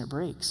breaks, and it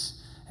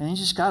breaks. And you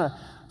just got to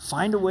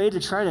find a way to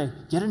try to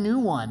get a new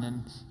one,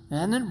 and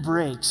then it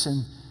breaks.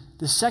 And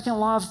the second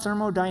law of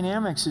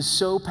thermodynamics is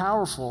so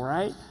powerful,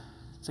 right?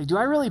 It's like, do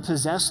I really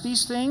possess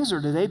these things, or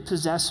do they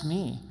possess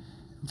me?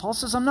 And Paul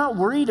says, I'm not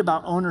worried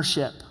about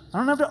ownership. I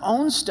don't have to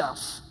own stuff.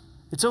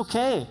 It's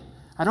okay.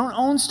 I don't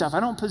own stuff. I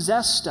don't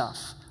possess stuff.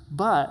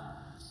 But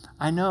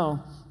I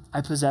know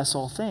I possess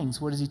all things.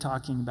 What is he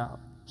talking about?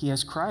 He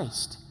has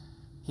Christ.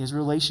 He has a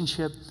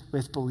relationship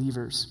with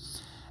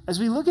believers. As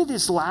we look at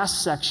this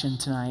last section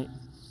tonight,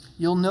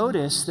 you'll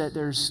notice that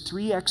there's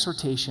 3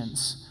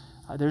 exhortations.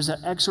 There's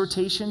an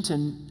exhortation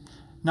to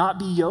not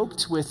be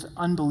yoked with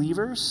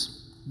unbelievers.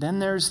 Then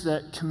there's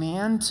the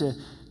command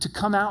to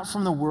come out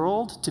from the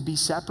world, to be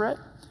separate.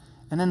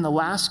 And then the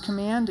last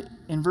command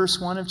in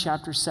verse 1 of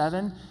chapter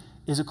 7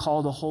 is a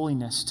call to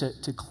holiness,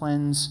 to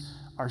cleanse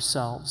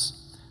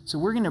ourselves. So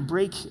we're going to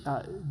break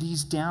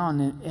these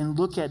down and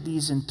look at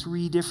these in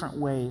 3 different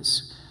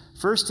ways.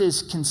 First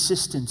is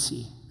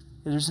consistency.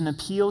 There's an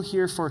appeal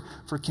here for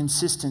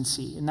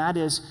consistency, and that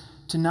is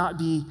to not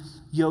be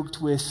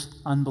yoked with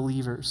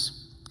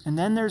unbelievers. And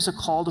then there's a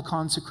call to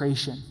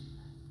consecration,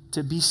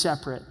 to be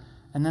separate.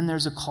 And then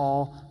there's a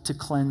call to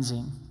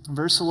cleansing.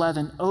 Verse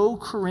 11, O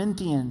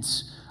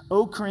Corinthians,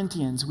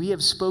 we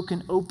have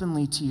spoken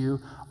openly to you,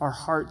 our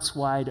hearts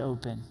wide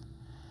open.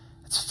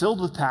 It's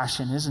filled with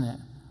passion, isn't it?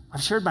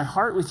 I've shared my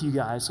heart with you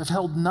guys. I've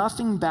held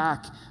nothing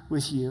back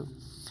with you.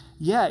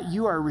 Yet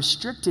you are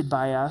restricted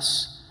by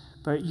us,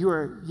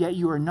 yet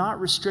you are not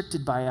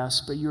restricted by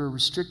us, but you are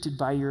restricted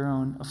by your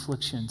own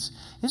afflictions.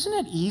 Isn't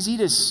it easy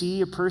to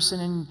see a person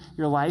in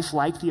your life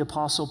like the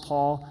Apostle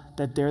Paul,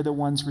 that they're the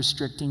ones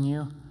restricting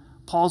you?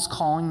 Paul's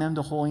calling them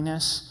to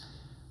holiness.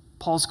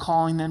 Paul's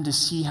calling them to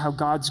see how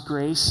God's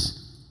grace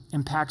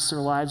impacts their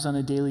lives on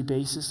a daily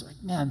basis.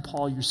 Like, man,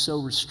 Paul, you're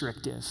so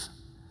restrictive.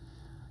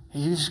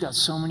 You just got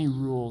so many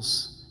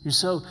rules. You're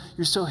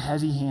so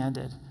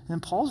heavy-handed. And then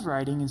Paul's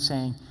writing and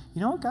saying,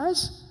 you know what,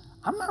 guys?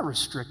 I'm not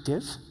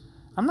restrictive.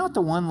 I'm not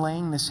the one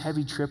laying this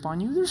heavy trip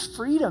on you. There's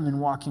freedom in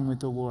walking with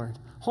the Lord.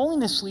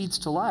 Holiness leads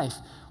to life.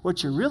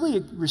 What you're really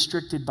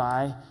restricted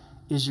by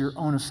is your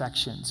own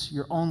affections,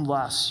 your own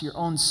lusts, your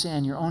own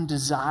sin, your own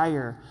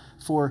desire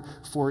for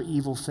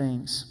evil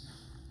things.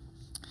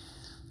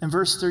 In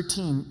verse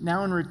 13,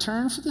 now in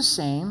return for the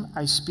same,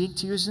 I speak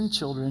to you as in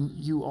children,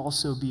 you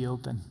also be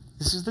open.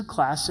 This is the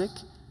classic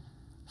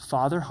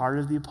father heart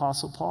of the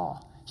Apostle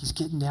Paul. He's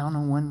getting down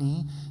on one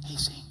knee.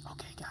 He's saying,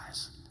 okay,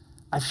 guys,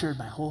 I've shared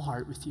my whole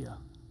heart with you.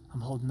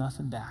 I'm holding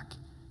nothing back.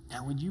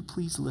 Now, would you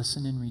please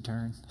listen in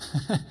return?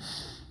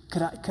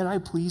 Could I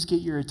please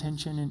get your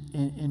attention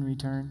in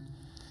return?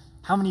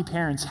 How many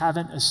parents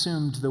haven't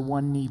assumed the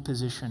one knee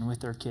position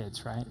with their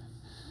kids, right?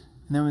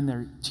 And then when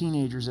they're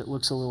teenagers, it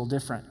looks a little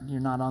different. You're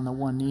not on the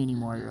one knee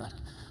anymore. You're like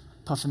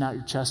puffing out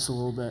your chest a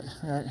little bit,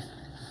 right?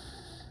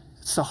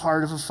 It's the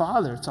heart of a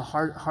father. It's the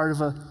heart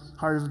of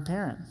a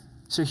parent.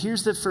 So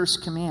here's the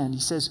first command. He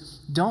says,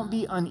 don't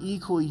be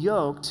unequally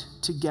yoked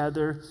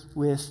together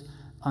with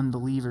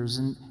unbelievers.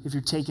 And if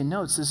you're taking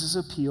notes, this is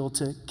appeal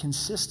to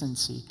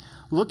consistency.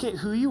 Look at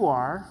who you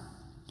are,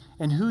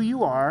 and who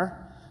you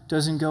are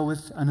doesn't go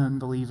with an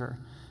unbeliever.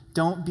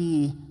 Don't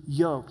be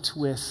yoked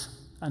with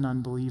an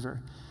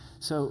unbeliever.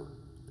 So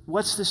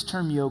what's this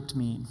term yoked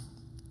mean?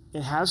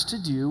 It has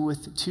to do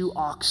with two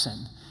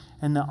oxen.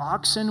 And the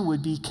oxen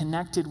would be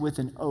connected with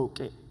an oak,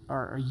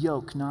 or a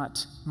yoke,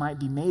 might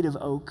be made of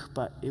oak,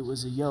 but it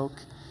was a yoke,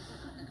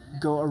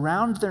 go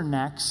around their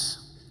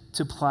necks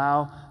to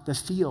plow the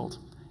field.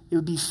 It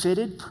would be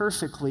fitted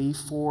perfectly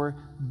for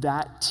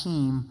that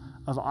team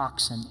of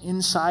oxen.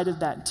 Inside of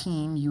that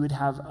team, you would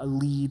have a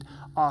lead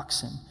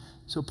oxen.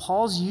 So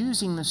Paul's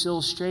using this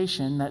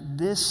illustration that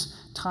this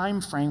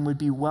time frame would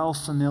be well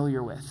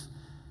familiar with.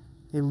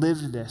 They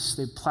lived this.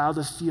 They plow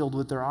the field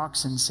with their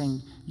oxen,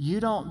 saying, you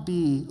don't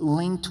be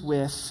linked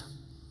with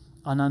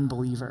an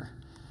unbeliever.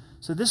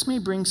 So this may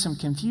bring some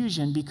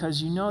confusion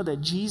because you know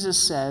that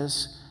Jesus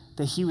says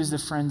that he was the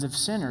friend of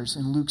sinners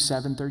in Luke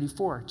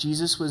 7:34.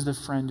 Jesus was the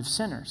friend of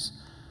sinners.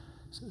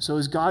 So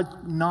is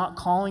God not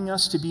calling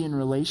us to be in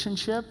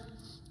relationship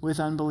with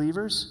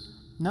unbelievers?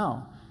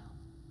 No.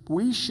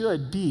 We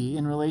should be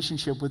in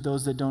relationship with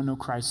those that don't know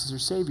Christ as their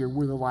Savior.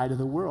 We're the light of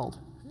the world.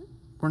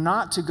 We're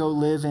not to go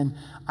live in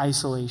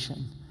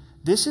isolation.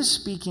 This is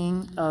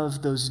speaking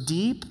of those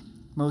deep,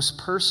 most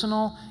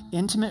personal,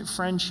 intimate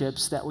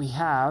friendships that we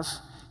have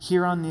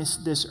here on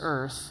this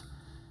earth.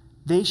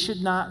 They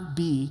should not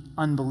be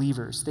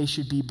unbelievers. They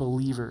should be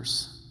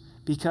believers.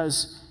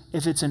 Because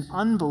if it's an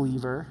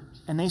unbeliever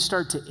and they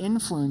start to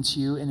influence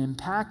you and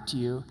impact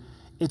you,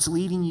 it's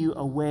leading you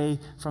away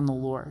from the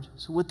Lord.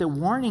 So what the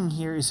warning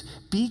here is,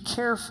 be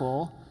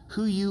careful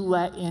who you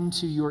let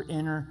into your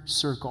inner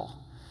circle.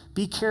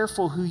 Be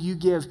careful who you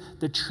give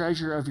the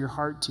treasure of your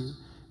heart to.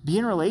 Be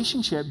in a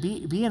relationship,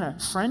 be in a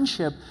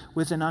friendship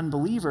with an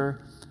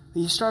unbeliever.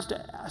 You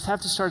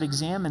have to start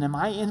examining, am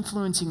I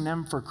influencing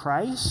them for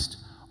Christ?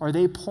 Or are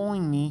they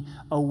pulling me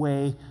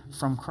away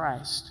from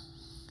Christ?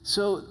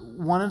 So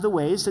one of the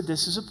ways that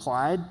this is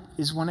applied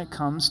is when it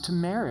comes to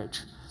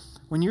marriage.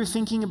 When you're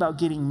thinking about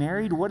getting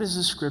married, what does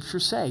the scripture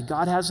say?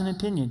 God has an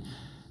opinion.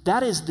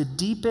 That is the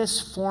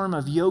deepest form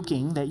of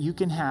yoking that you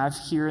can have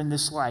here in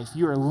this life.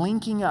 You are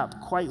linking up,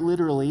 quite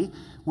literally,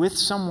 with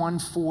someone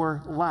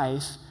for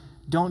life.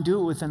 Don't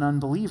do it with an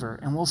unbeliever.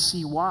 And we'll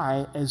see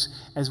why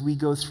as we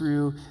go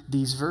through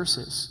these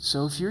verses.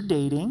 So if you're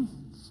dating,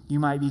 you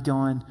might be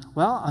going,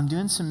 well, I'm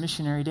doing some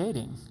missionary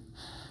dating.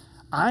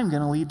 I'm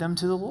going to lead them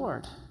to the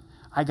Lord.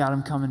 I got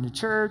them coming to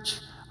church.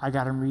 I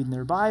got them reading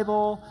their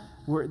Bible.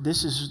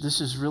 This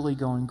is really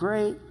going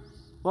great.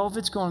 Well, if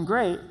it's going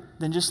great,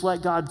 then just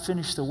let God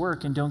finish the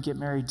work and don't get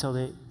married till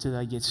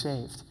they get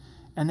saved.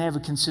 And they have a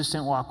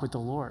consistent walk with the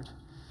Lord.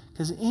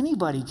 Because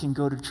anybody can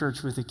go to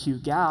church with a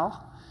cute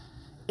gal.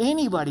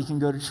 Anybody can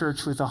go to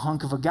church with a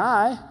hunk of a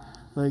guy.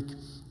 Like,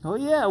 oh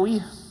yeah,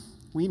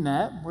 we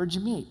met. Where'd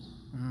you meet?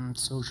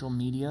 Social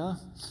media.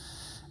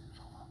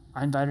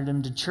 I invited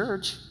him to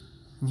church,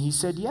 and he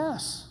said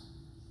yes.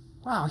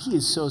 Wow, he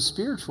is so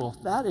spiritual.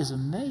 That is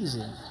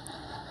amazing.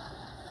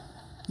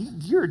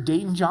 You're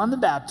dating John the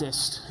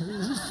Baptist.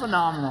 This is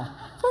phenomenal.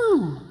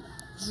 Woo!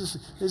 This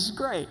is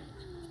great.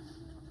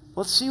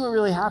 Let's see what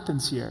really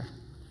happens here.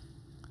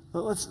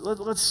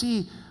 Let's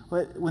see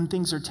when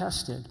things are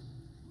tested.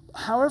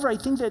 However, I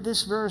think that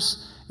this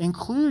verse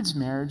includes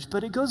marriage,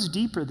 but it goes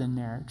deeper than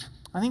marriage.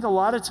 I think a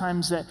lot of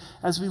times that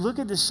as we look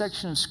at this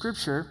section of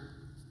Scripture,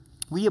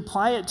 we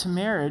apply it to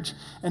marriage,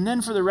 and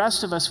then for the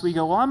rest of us, we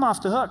go, well, I'm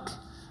off the hook.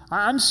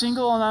 I'm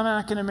single, and I'm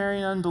not going to marry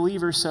an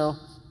unbeliever, so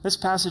This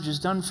passage is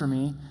done for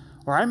me.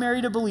 Or I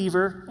married a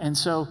believer, and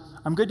so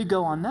I'm good to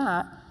go on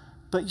that.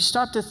 But you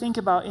stop to think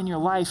about in your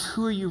life,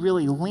 who are you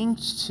really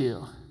linked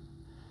to?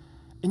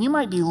 And you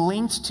might be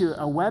linked to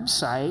a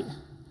website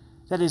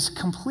that is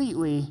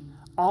completely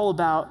all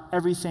about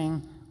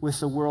everything with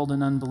the world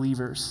and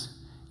unbelievers.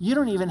 You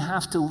don't even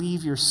have to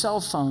leave your cell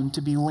phone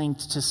to be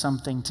linked to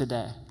something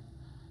today.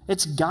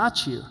 It's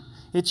got you.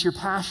 It's your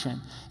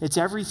passion. It's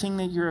everything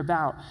that you're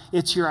about.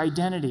 It's your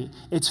identity.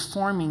 It's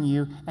forming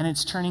you, and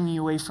it's turning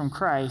you away from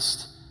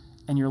Christ,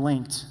 and you're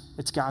linked.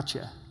 It's got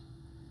you.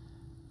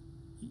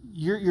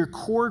 Your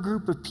core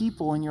group of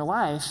people in your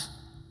life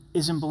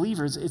isn't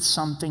believers. It's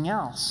something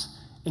else.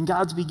 And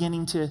God's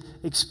beginning to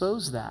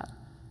expose that.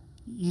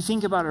 You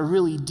think about a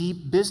really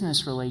deep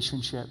business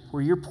relationship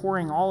where you're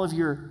pouring all of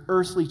your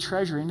earthly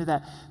treasure into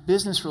that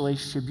business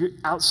relationship. You're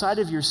outside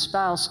of your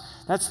spouse,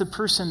 that's the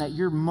person that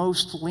you're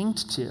most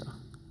linked to.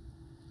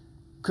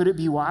 Could it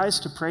be wise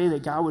to pray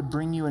that God would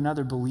bring you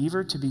another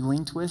believer to be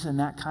linked with in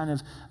that kind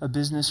of a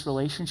business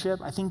relationship?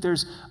 I think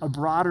there's a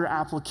broader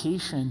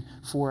application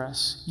for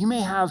us. You may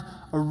have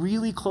a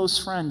really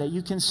close friend that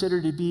you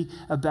consider to be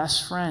a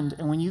best friend,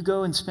 and when you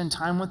go and spend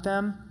time with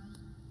them,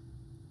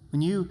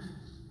 when you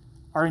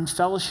are in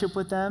fellowship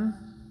with them,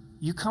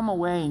 you come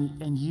away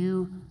and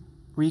you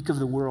reek of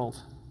the world,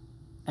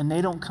 and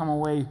they don't come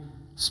away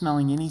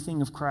smelling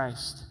anything of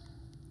Christ.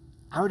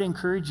 I would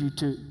encourage you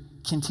to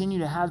continue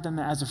to have them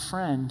as a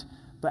friend,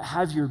 but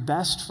have your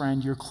best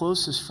friend, your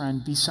closest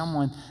friend, be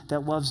someone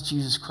that loves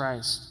Jesus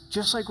Christ.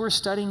 Just like we're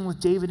studying with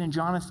David and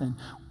Jonathan.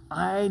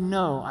 I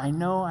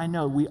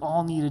know, we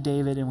all need a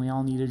David and we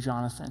all need a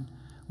Jonathan.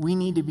 We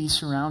need to be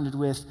surrounded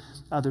with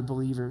other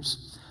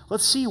believers.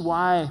 Let's see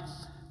why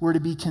we're to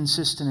be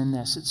consistent in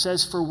this. It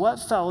says, for what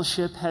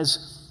fellowship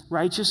has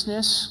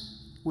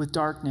righteousness with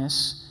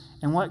darkness,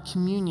 and what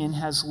communion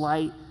has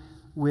light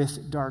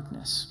with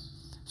darkness?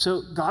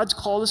 So God's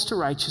called us to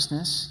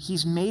righteousness.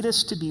 He's made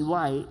us to be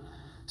light.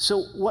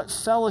 So what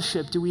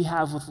fellowship do we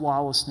have with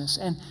lawlessness?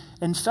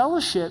 And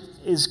fellowship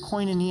is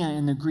koinonia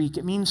in the Greek.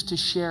 It means to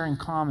share in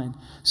common.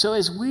 So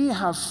as we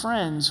have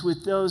friends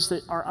with those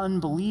that are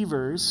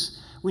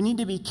unbelievers, we need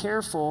to be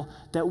careful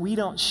that we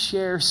don't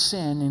share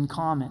sin in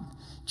common.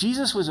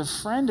 Jesus was a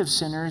friend of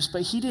sinners,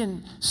 but he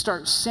didn't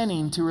start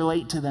sinning to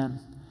relate to them.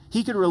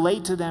 He could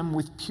relate to them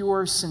with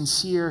pure,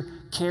 sincere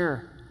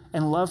care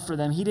and love for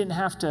them. He didn't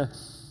have to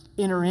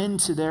enter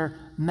into their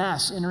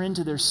mess, enter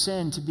into their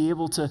sin to be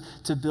able to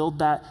build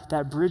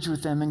that bridge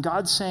with them. And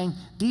God's saying,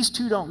 these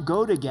two don't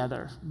go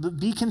together.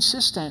 Be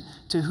consistent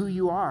to who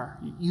you are.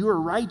 You are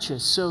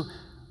righteous. So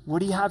what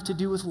do you have to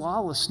do with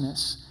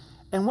lawlessness?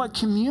 And what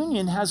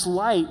communion has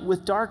light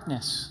with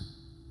darkness?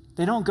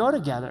 They don't go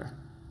together.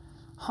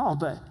 Oh,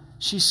 but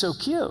she's so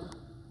cute.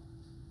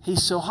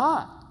 He's so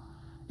hot.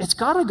 It's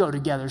got to go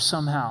together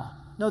somehow.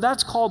 No,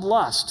 that's called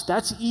lust.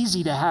 That's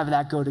easy to have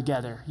that go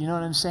together. You know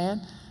what I'm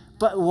saying?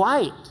 But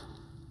light,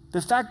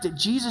 the fact that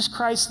Jesus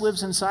Christ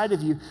lives inside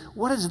of you,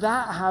 what does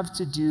that have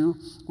to do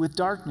with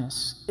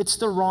darkness? It's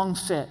the wrong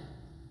fit.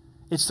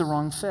 It's the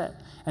wrong fit.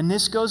 And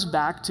this goes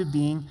back to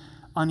being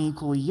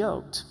unequally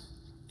yoked.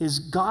 Is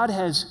God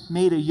has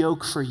made a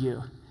yoke for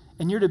you,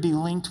 and you're to be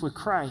linked with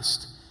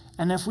Christ.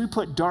 And if we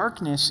put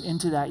darkness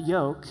into that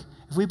yoke,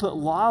 if we put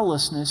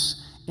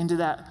lawlessness into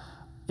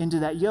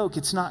that yoke,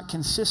 it's not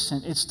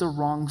consistent. It's the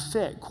wrong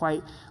fit,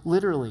 quite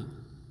literally.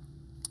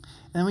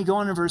 And then we go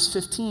on to verse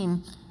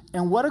 15,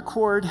 and what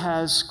accord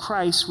has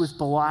Christ with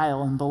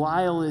Belial? And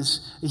Belial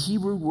is a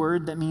Hebrew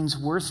word that means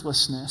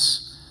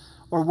worthlessness.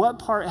 Or what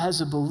part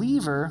has a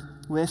believer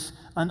with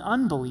an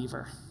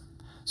unbeliever?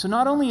 So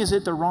not only is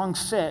it the wrong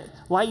fit,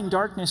 light and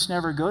darkness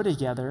never go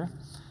together,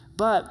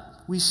 but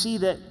we see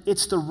that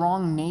it's the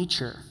wrong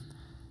nature.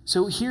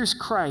 So here's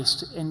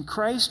Christ. And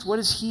Christ, what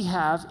does he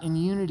have in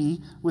unity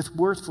with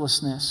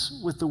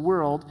worthlessness, with the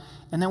world?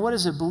 And then what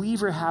does a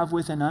believer have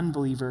with an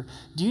unbeliever?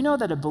 Do you know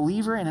that a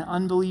believer and an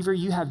unbeliever,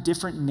 you have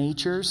different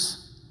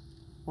natures?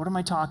 What am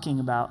I talking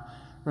about?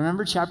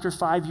 Remember chapter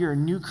 5, you're a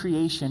new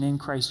creation in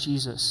Christ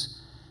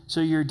Jesus. So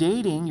you're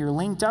dating, you're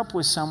linked up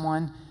with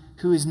someone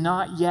who is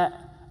not yet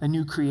a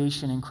new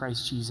creation in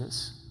Christ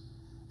Jesus.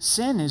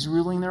 Sin is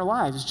ruling their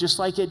lives, just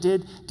like it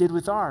did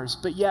with ours.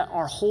 But yet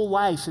our whole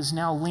life is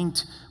now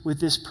linked with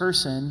this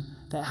person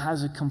that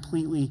has a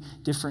completely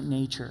different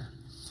nature.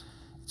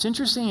 It's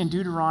interesting in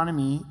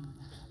Deuteronomy,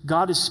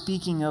 God is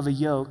speaking of a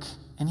yoke,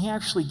 and he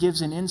actually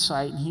gives an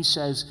insight, and he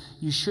says,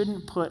 you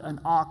shouldn't put an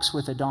ox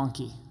with a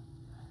donkey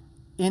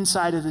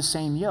inside of the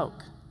same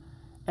yoke.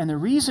 And the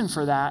reason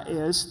for that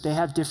is they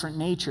have different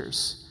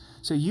natures.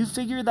 So you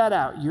figure that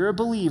out. You're a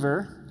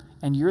believer,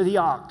 and you're the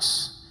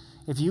ox.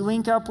 If you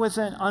link up with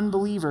an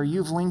unbeliever,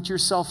 you've linked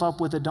yourself up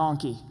with a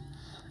donkey.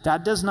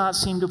 That does not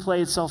seem to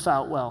play itself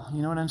out well.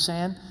 You know what I'm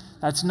saying?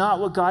 That's not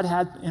what God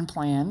had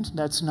planned.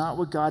 That's not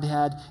what God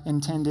had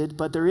intended.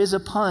 But there is a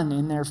pun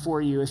in there for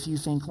you if you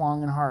think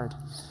long and hard.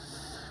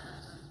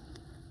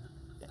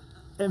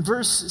 And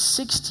verse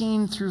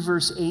 16 through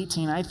verse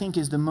 18, I think,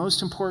 is the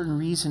most important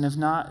reason of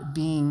not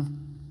being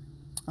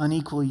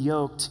unequally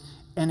yoked.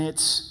 And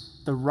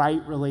it's the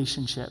right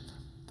relationship.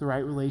 the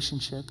right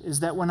relationship, is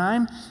that when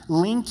I'm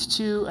linked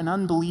to an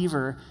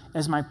unbeliever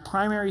as my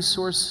primary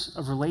source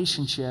of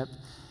relationship,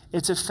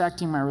 it's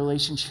affecting my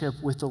relationship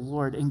with the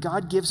Lord. And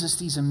God gives us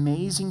these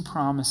amazing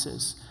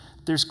promises.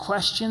 There's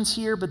questions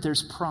here, but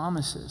there's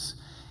promises.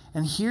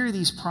 And here are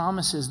these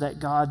promises that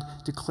God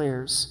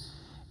declares.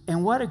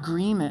 And what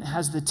agreement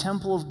has the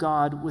temple of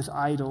God with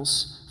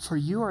idols? For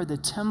you are the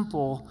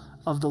temple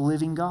of the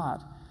living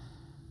God.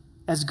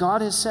 As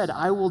God has said,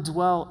 I will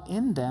dwell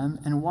in them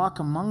and walk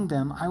among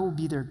them. I will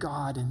be their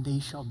God, and they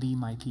shall be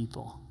my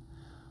people.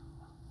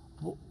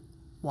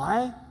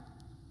 Why?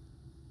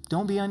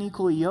 Don't be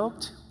unequally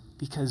yoked,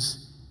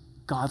 because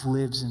God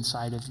lives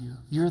inside of you.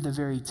 You're the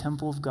very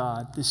temple of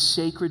God, this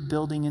sacred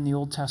building in the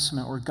Old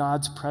Testament where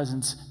God's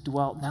presence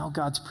dwelt. Now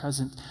God's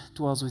presence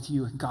dwells with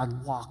you, and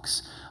God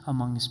walks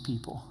among his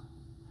people.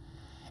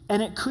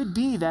 And it could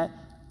be that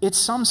it's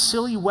some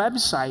silly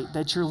website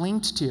that you're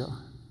linked to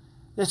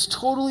that's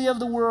totally of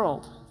the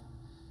world.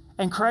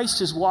 And Christ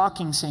is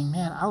walking saying,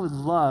 man, I would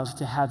love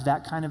to have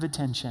that kind of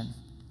attention.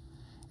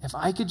 If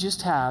I could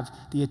just have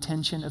the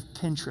attention of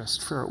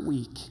Pinterest for a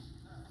week.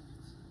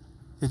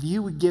 If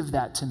you would give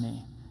that to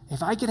me.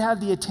 If I could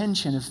have the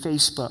attention of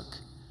Facebook.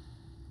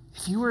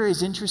 If you were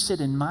as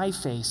interested in my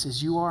face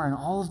as you are in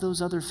all of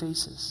those other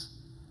faces.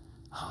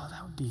 Oh,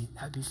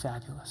 that'd be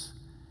fabulous.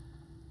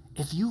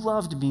 If you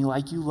loved me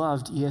like you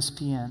loved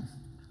ESPN.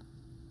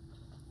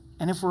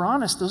 And if we're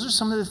honest, those are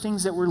some of the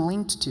things that we're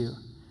linked to.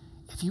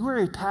 If you were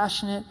as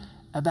passionate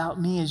about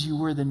me as you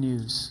were the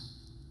news.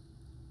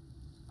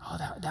 Oh,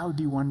 that would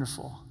be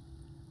wonderful.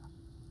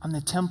 I'm the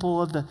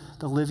temple of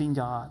the living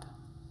God.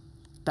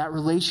 That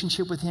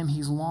relationship with him,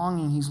 he's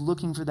longing, he's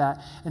looking for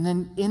that. And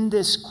then in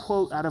this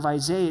quote out of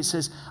Isaiah, it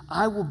says,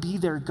 I will be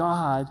their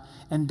God,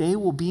 and they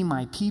will be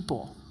my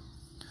people.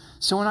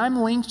 So when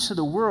I'm linked to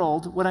the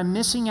world, what I'm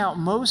missing out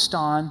most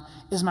on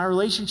is my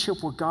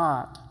relationship with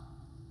God.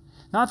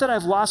 Not that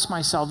I've lost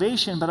my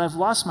salvation, but I've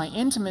lost my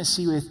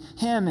intimacy with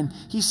him. And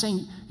he's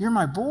saying, you're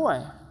my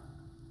boy.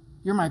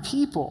 You're my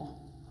people.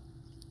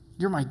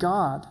 You're my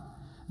God.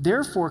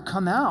 Therefore,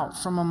 come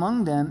out from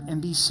among them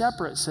and be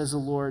separate, says the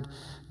Lord.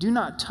 Do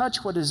not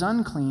touch what is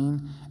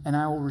unclean, and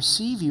I will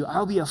receive you. I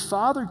will be a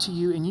father to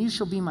you, and you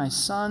shall be my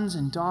sons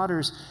and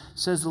daughters,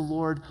 says the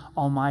Lord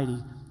Almighty.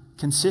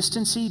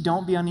 Consistency,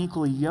 don't be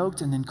unequally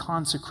yoked, and then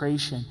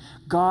consecration.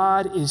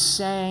 God is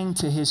saying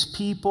to his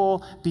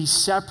people, be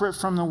separate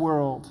from the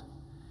world.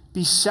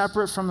 Be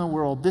separate from the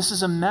world. This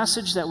is a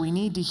message that we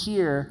need to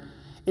hear,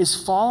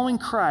 is following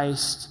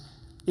Christ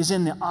is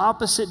in the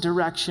opposite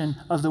direction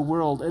of the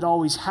world. It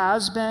always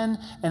has been,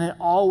 and it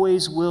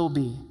always will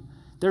be.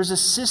 There's a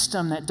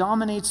system that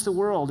dominates the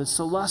world. It's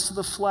the lust of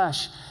the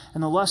flesh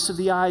and the lust of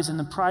the eyes and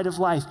the pride of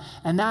life.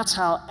 And that's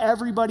how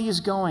everybody is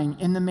going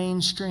in the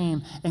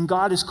mainstream. And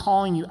God is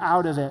calling you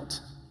out of it.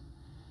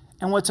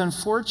 And what's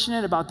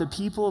unfortunate about the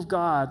people of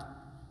God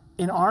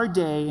in our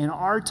day, in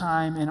our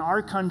time, in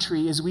our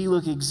country, is we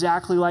look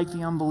exactly like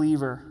the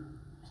unbeliever.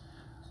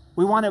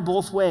 We want it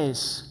both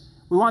ways.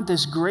 We want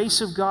this grace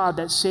of God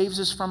that saves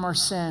us from our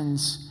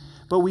sins,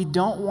 but we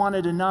don't want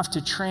it enough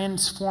to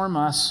transform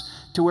us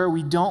to where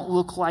we don't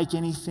look like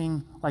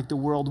anything like the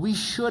world. We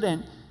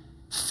shouldn't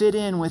fit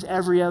in with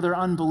every other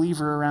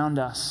unbeliever around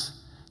us.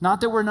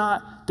 Not that we're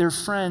not their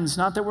friends,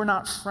 not that we're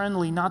not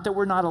friendly, not that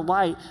we're not a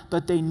light,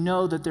 but they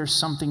know that there's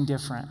something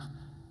different.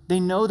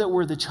 They know that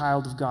we're the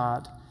child of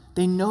God.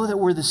 They know that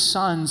we're the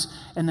sons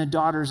and the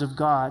daughters of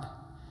God.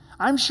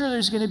 I'm sure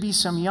there's going to be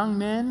some young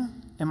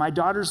men in my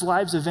daughter's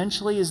lives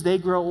eventually as they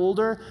grow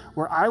older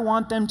where I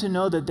want them to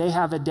know that they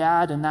have a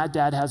dad and that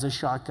dad has a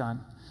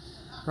shotgun,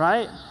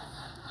 right?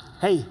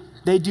 Hey,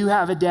 they do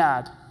have a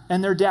dad,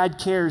 and their dad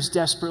cares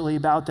desperately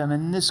about them.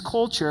 And in this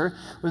culture,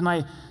 with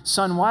my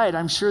son Wyatt,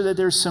 I'm sure that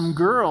there's some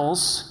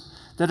girls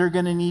that are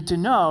going to need to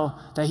know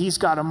that he's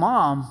got a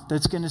mom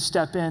that's going to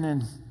step in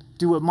and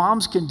do what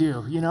moms can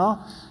do,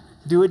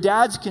 do what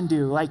dads can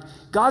do. Like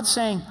God's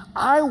saying,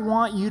 I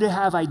want you to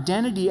have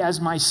identity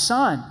as my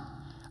son.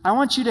 I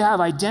want you to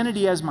have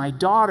identity as my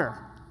daughter.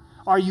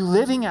 Are you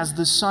living as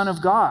the son of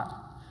God?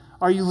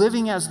 Are you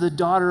living as the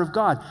daughter of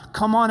God?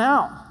 Come on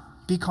out.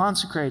 Be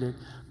consecrated.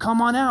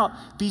 Come on out.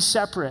 Be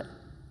separate.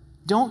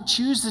 Don't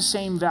choose the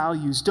same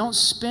values. Don't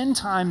spend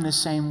time the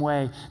same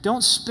way.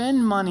 Don't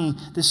spend money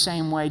the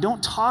same way.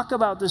 Don't talk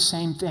about the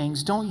same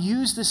things. Don't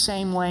use the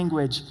same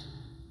language.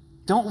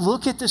 Don't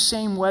look at the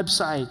same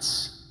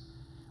websites.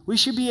 We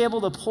should be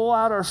able to pull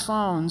out our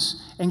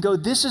phones and go,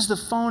 this is the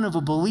phone of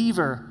a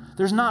believer.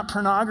 There's not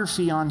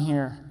pornography on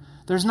here.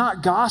 There's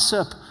not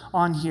gossip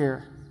on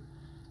here.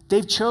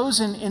 They've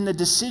chosen in the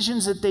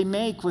decisions that they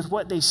make with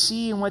what they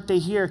see and what they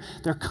hear,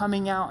 they're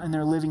coming out and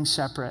they're living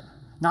separate.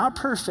 Not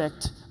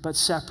perfect, but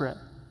separate.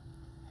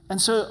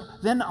 And so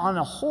then on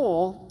a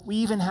whole, we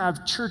even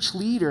have church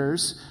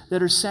leaders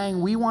that are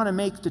saying we want to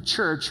make the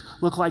church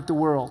look like the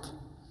world.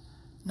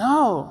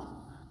 No,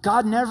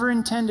 God never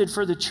intended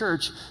for the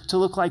church to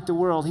look like the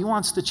world. He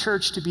wants the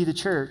church to be the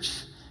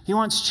church. He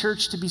wants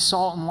church to be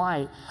salt and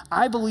light.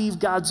 I believe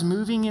God's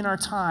moving in our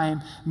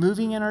time,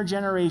 moving in our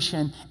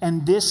generation,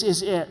 and this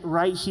is it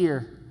right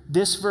here.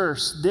 this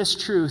verse, this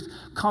truth,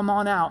 come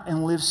on out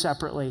and live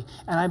separately.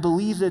 And I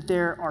believe that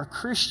there are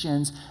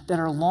Christians that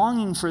are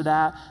longing for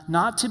that,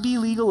 not to be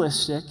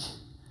legalistic,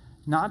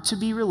 not to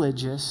be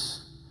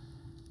religious,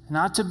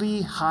 not to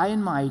be high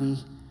and mighty,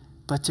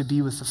 but to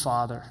be with the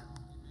Father.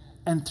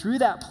 And through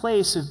that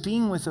place of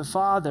being with the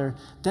Father,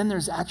 then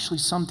there's actually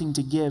something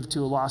to give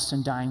to a lost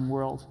and dying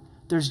world.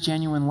 There's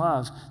genuine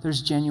love.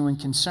 There's genuine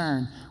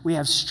concern. We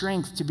have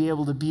strength to be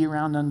able to be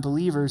around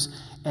unbelievers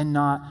and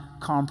not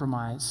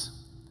compromise.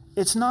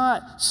 It's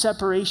not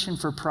separation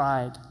for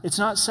pride. It's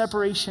not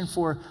separation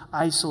for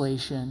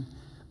isolation,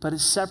 but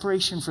it's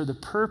separation for the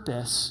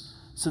purpose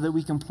so that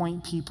we can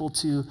point people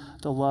to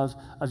the love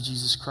of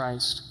Jesus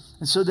Christ.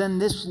 And so then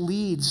this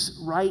leads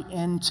right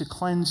into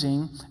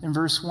cleansing in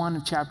verse 1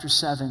 of chapter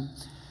 7.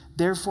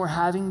 Therefore,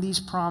 having these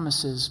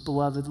promises,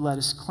 beloved, let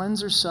us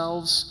cleanse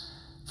ourselves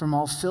from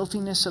all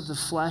filthiness of the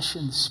flesh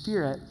and the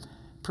spirit,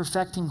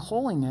 perfecting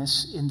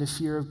holiness in the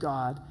fear of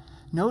God.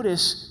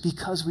 Notice,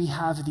 because we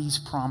have these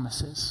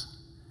promises.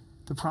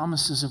 The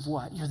promises of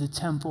what? You're the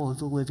temple of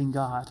the living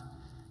God.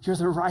 You're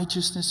the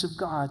righteousness of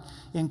God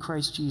in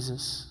Christ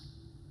Jesus.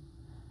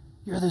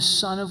 You're the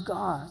Son of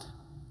God.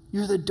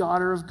 You're the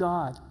daughter of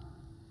God.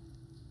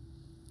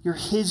 You're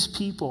His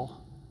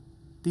people.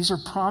 These are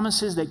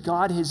promises that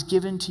God has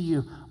given to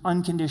you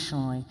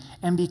unconditionally.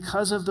 And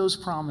because of those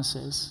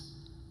promises,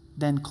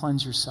 then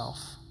cleanse yourself.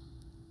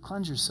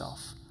 Cleanse yourself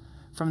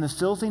from the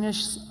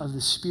filthiness of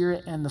the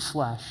spirit and the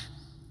flesh.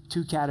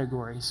 Two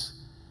categories.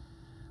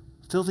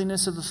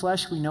 Filthiness of the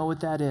flesh, we know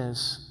what that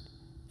is.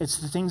 It's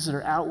the things that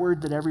are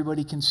outward that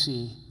everybody can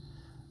see.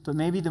 But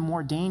maybe the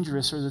more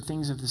dangerous are the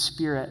things of the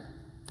spirit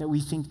that we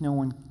think no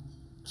one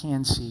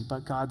can see,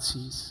 but God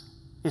sees.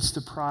 It's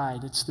the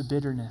pride, it's the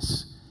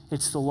bitterness,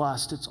 it's the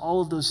lust, it's all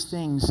of those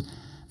things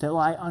that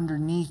lie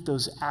underneath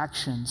those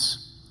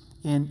actions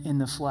in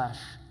the flesh.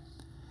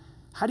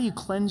 How do you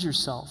cleanse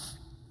yourself?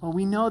 Well,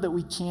 we know that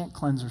we can't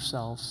cleanse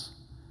ourselves,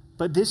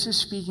 but this is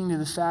speaking to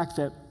the fact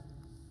that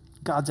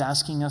God's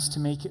asking us to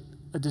make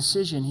a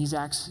decision. He's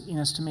asking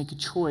us to make a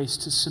choice,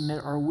 to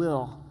submit our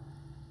will,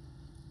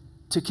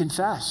 to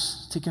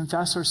confess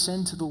our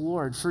sin to the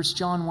Lord. 1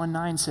 John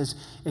 1:9 says,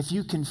 if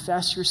you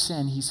confess your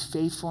sin, He's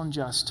faithful and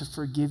just to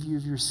forgive you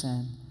of your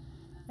sin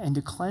and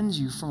to cleanse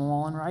you from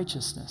all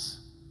unrighteousness.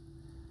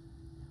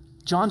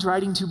 John's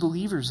writing to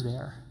believers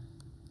there.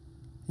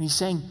 And he's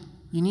saying,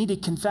 you need to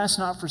confess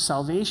not for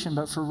salvation,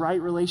 but for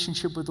right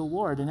relationship with the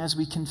Lord. And as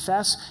we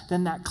confess,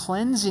 then that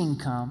cleansing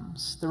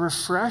comes. The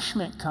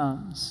refreshment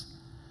comes.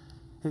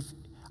 If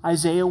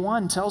Isaiah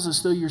 1 tells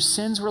us, though your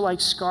sins were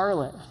like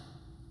scarlet,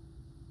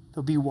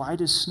 they'll be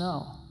white as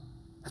snow.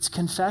 That's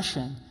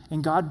confession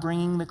and God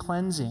bringing the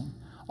cleansing.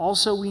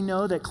 Also, we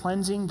know that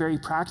cleansing very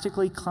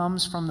practically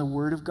comes from the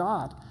Word of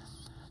God.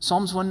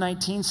 Psalms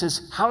 119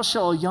 says, how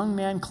shall a young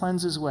man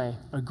cleanse his way?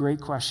 A great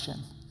question.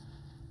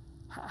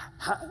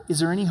 Is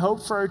there any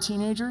hope for our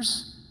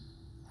teenagers?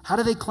 How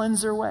do they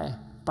cleanse their way?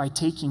 By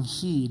taking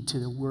heed to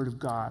the Word of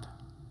God.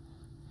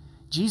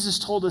 Jesus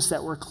told us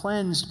that we're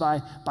cleansed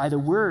by the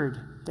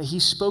Word, that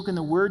He's spoken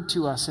the Word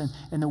to us,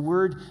 and the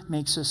Word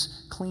makes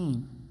us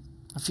clean.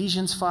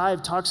 Ephesians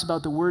 5 talks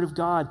about the Word of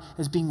God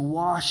as being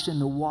washed in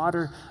the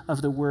water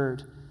of the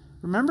Word.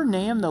 Remember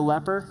Nahum the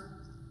leper?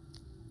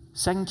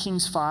 2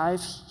 Kings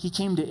 5, he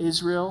came to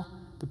Israel.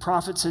 The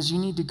prophet says, you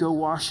need to go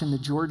wash in the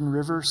Jordan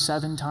River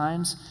 7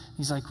 times.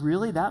 He's like,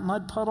 really? That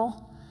mud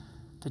puddle?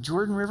 The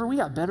Jordan River? We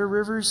got better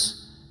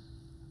rivers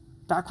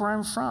back where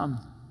I'm from.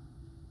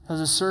 There's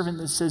a servant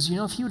that says,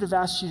 if He would have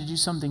asked you to do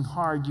something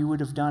hard, you would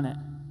have done it.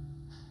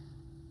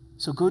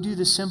 So go do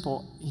the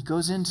simple. He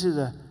goes into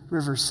the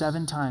river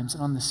 7 times,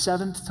 and on the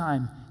 7th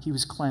time, he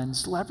was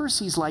cleansed.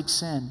 Leprosy is like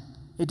sin.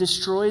 It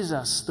destroys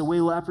us the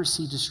way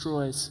leprosy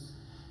destroys.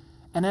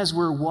 And as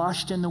we're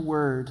washed in the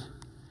Word,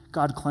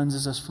 God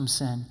cleanses us from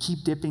sin.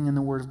 Keep dipping in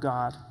the Word of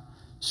God.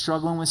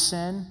 Struggling with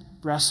sin,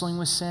 wrestling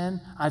with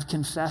sin. I've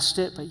confessed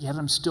it, but yet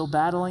I'm still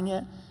battling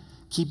it.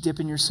 Keep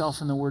dipping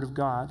yourself in the Word of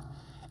God.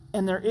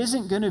 And there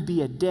isn't going to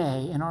be a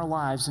day in our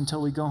lives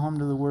until we go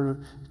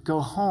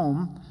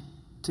home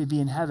to be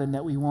in heaven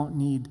that we won't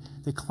need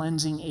the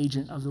cleansing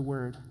agent of the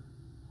Word.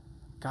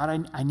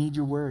 God, I need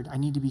your Word. I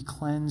need to be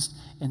cleansed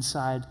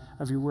inside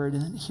of your Word.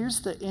 And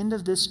here's the end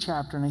of this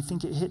chapter, and I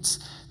think it hits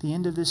the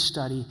end of this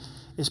study,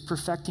 is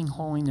perfecting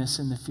holiness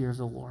in the fear of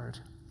the Lord.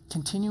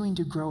 Continuing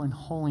to grow in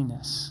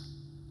holiness.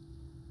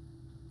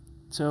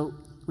 So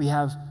we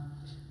have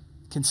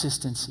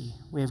consistency.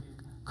 We have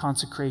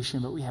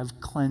consecration, but we have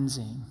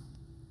cleansing.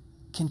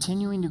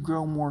 Continuing to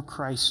grow more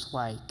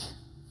Christ-like.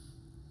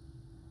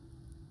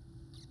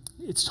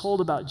 It's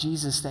told about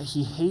Jesus that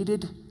He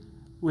hated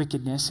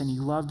wickedness and He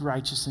loved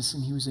righteousness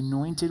and He was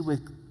anointed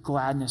with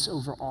gladness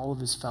over all of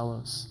His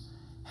fellows.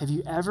 Have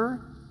you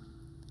ever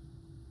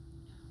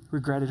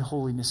regretted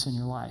holiness in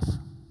your life?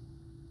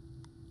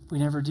 We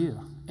never do.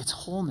 It's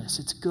wholeness.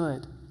 It's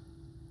good.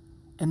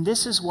 And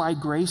this is why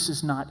grace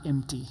is not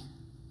empty.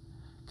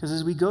 Because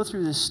as we go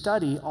through this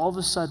study, all of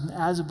a sudden,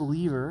 as a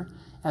believer,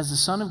 as the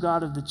son of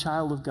God, of the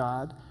child of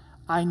God,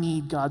 I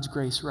need God's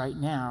grace right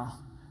now.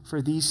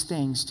 for these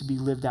things to be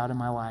lived out in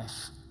my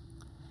life,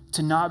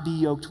 to not be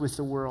yoked with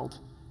the world,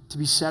 to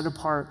be set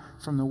apart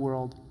from the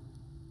world,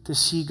 to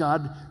see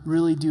God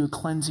really do a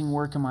cleansing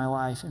work in my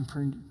life and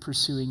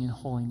pursuing in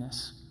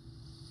holiness.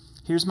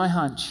 Here's my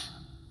hunch.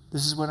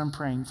 This is what I'm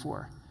praying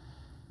for.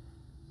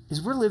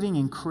 Is we're living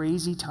in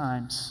crazy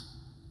times.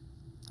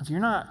 If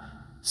you're not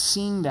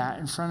seeing that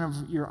in front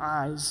of your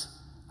eyes,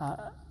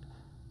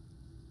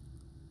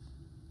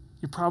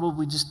 you're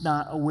probably just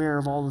not aware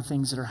of all the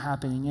things that are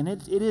happening. And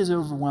it is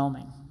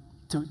overwhelming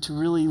to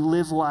really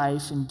live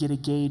life and get a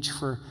gauge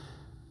for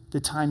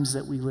the times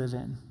that we live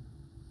in.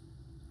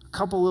 A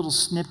couple little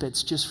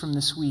snippets just from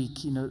this week.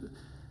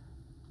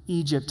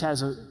 Egypt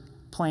has a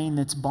plane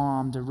that's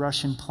bombed, a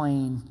Russian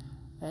plane.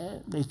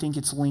 They think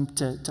it's linked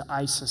to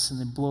ISIS, and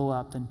they blow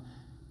up, and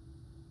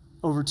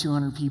over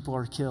 200 people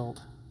are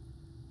killed.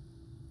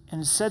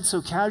 And it's said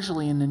so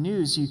casually in the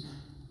news, you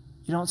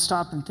don't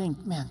stop and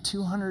think, man,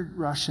 200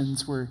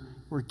 Russians were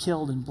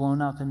killed and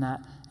blown up in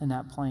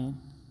that plane.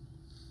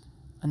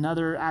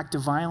 Another act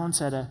of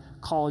violence at a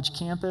college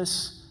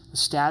campus, a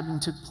stabbing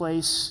took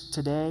place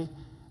today.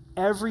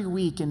 Every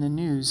week in the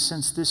news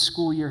since this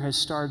school year has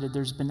started,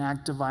 there's been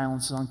act of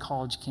violence on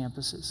college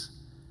campuses.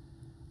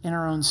 In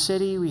our own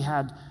city, we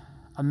had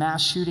a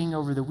mass shooting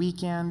over the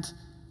weekend,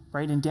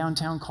 right in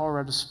downtown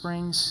Colorado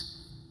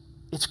Springs.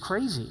 It's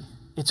crazy.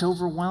 It's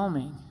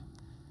overwhelming.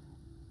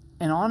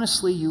 And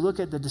honestly, you look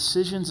at the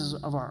decisions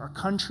of our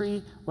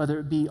country, whether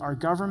it be our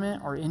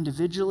government or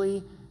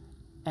individually,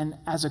 and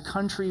as a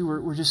country,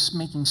 we're just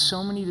making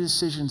so many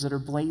decisions that are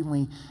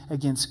blatantly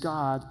against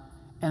God,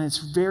 and it's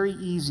very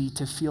easy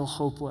to feel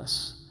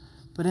hopeless.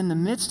 But in the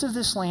midst of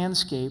this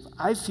landscape,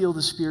 I feel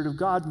the Spirit of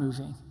God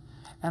moving,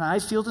 and I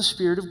feel the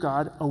Spirit of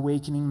God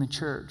awakening the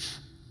church.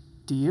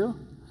 Do you?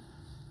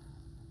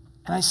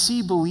 And I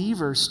see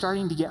believers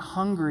starting to get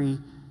hungry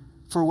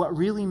for what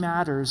really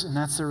matters, and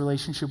that's their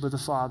relationship with the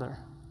Father.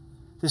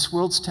 This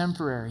world's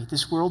temporary.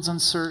 This world's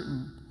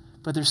uncertain.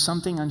 But there's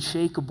something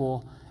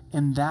unshakable,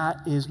 and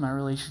that is my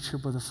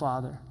relationship with the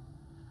Father.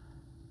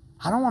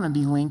 I don't want to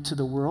be linked to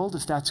the world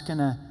if that's going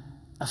to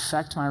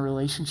affect my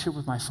relationship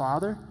with my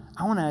Father.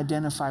 I want to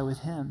identify with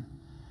Him.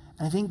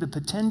 And I think the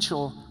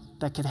potential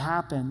that could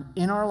happen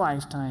in our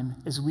lifetime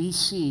as we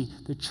see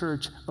the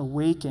church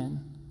awaken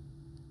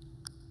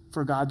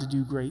for God to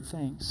do great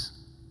things.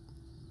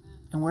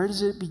 And where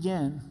does it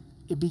begin?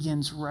 It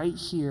begins right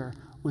here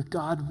with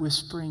God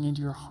whispering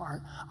into your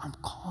heart, I'm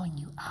calling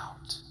you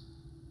out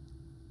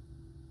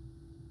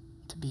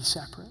to be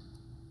separate.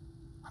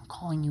 I'm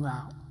calling you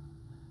out.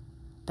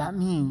 That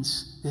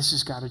means this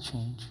has got to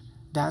change.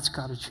 That's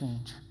got to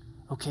change.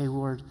 Okay,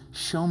 Lord,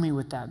 show me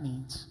what that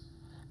means.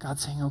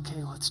 God's saying,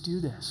 okay, let's do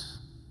this.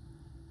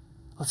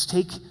 Let's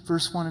take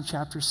verse 1 of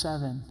chapter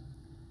 7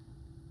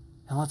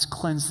 and let's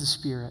cleanse the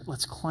spirit.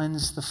 Let's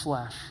cleanse the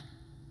flesh.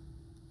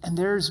 And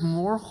there's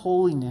more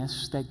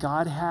holiness that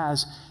God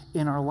has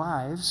in our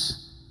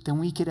lives than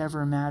we could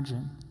ever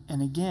imagine.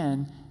 And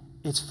again,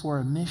 it's for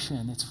a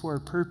mission. It's for a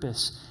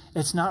purpose.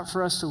 It's not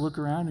for us to look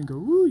around and go,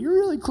 ooh, you're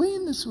really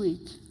clean this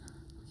week.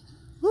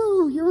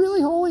 Ooh, you're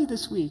really holy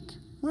this week.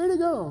 Way to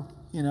go,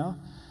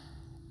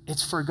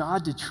 It's for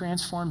God to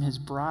transform His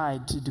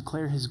bride, to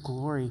declare His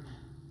glory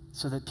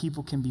so that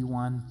people can be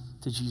won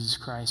to Jesus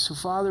Christ. So,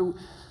 Father,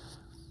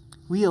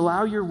 we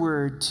allow your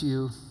word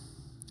to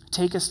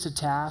take us to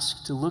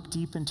task, to look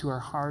deep into our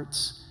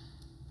hearts.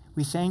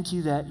 We thank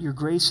you that your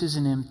grace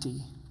isn't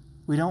empty.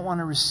 We don't want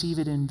to receive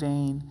it in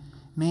vain.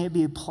 May it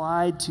be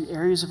applied to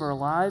areas of our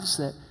lives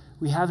that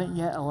we haven't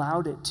yet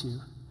allowed it to.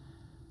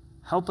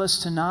 Help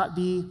us to not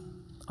be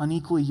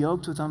unequally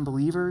yoked with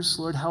unbelievers.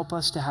 Lord, help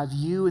us to have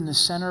you in the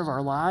center of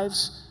our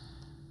lives,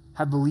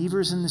 have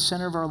believers in the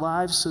center of our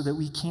lives so that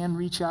we can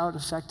reach out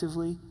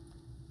effectively.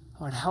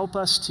 Lord, help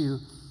us to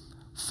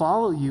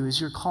follow you as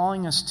you're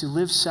calling us to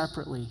live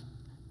separately,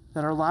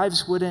 that our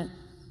lives wouldn't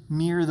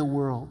mirror the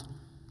world.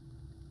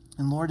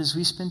 And Lord, as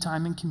we spend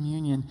time in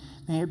communion,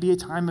 may it be a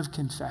time of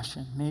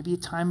confession. May it be a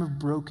time of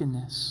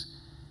brokenness,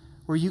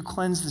 where you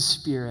cleanse the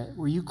spirit,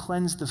 where you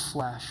cleanse the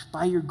flesh.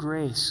 By your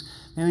grace,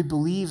 may we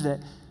believe that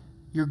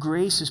your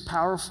grace is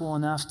powerful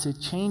enough to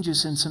change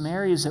us in some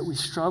areas that we've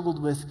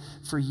struggled with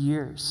for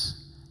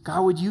years.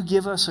 God, would you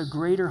give us a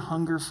greater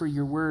hunger for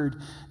your word,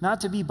 not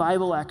to be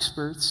Bible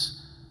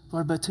experts,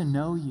 Lord, but to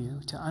know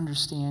you, to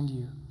understand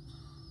you.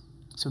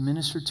 So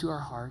minister to our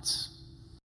hearts.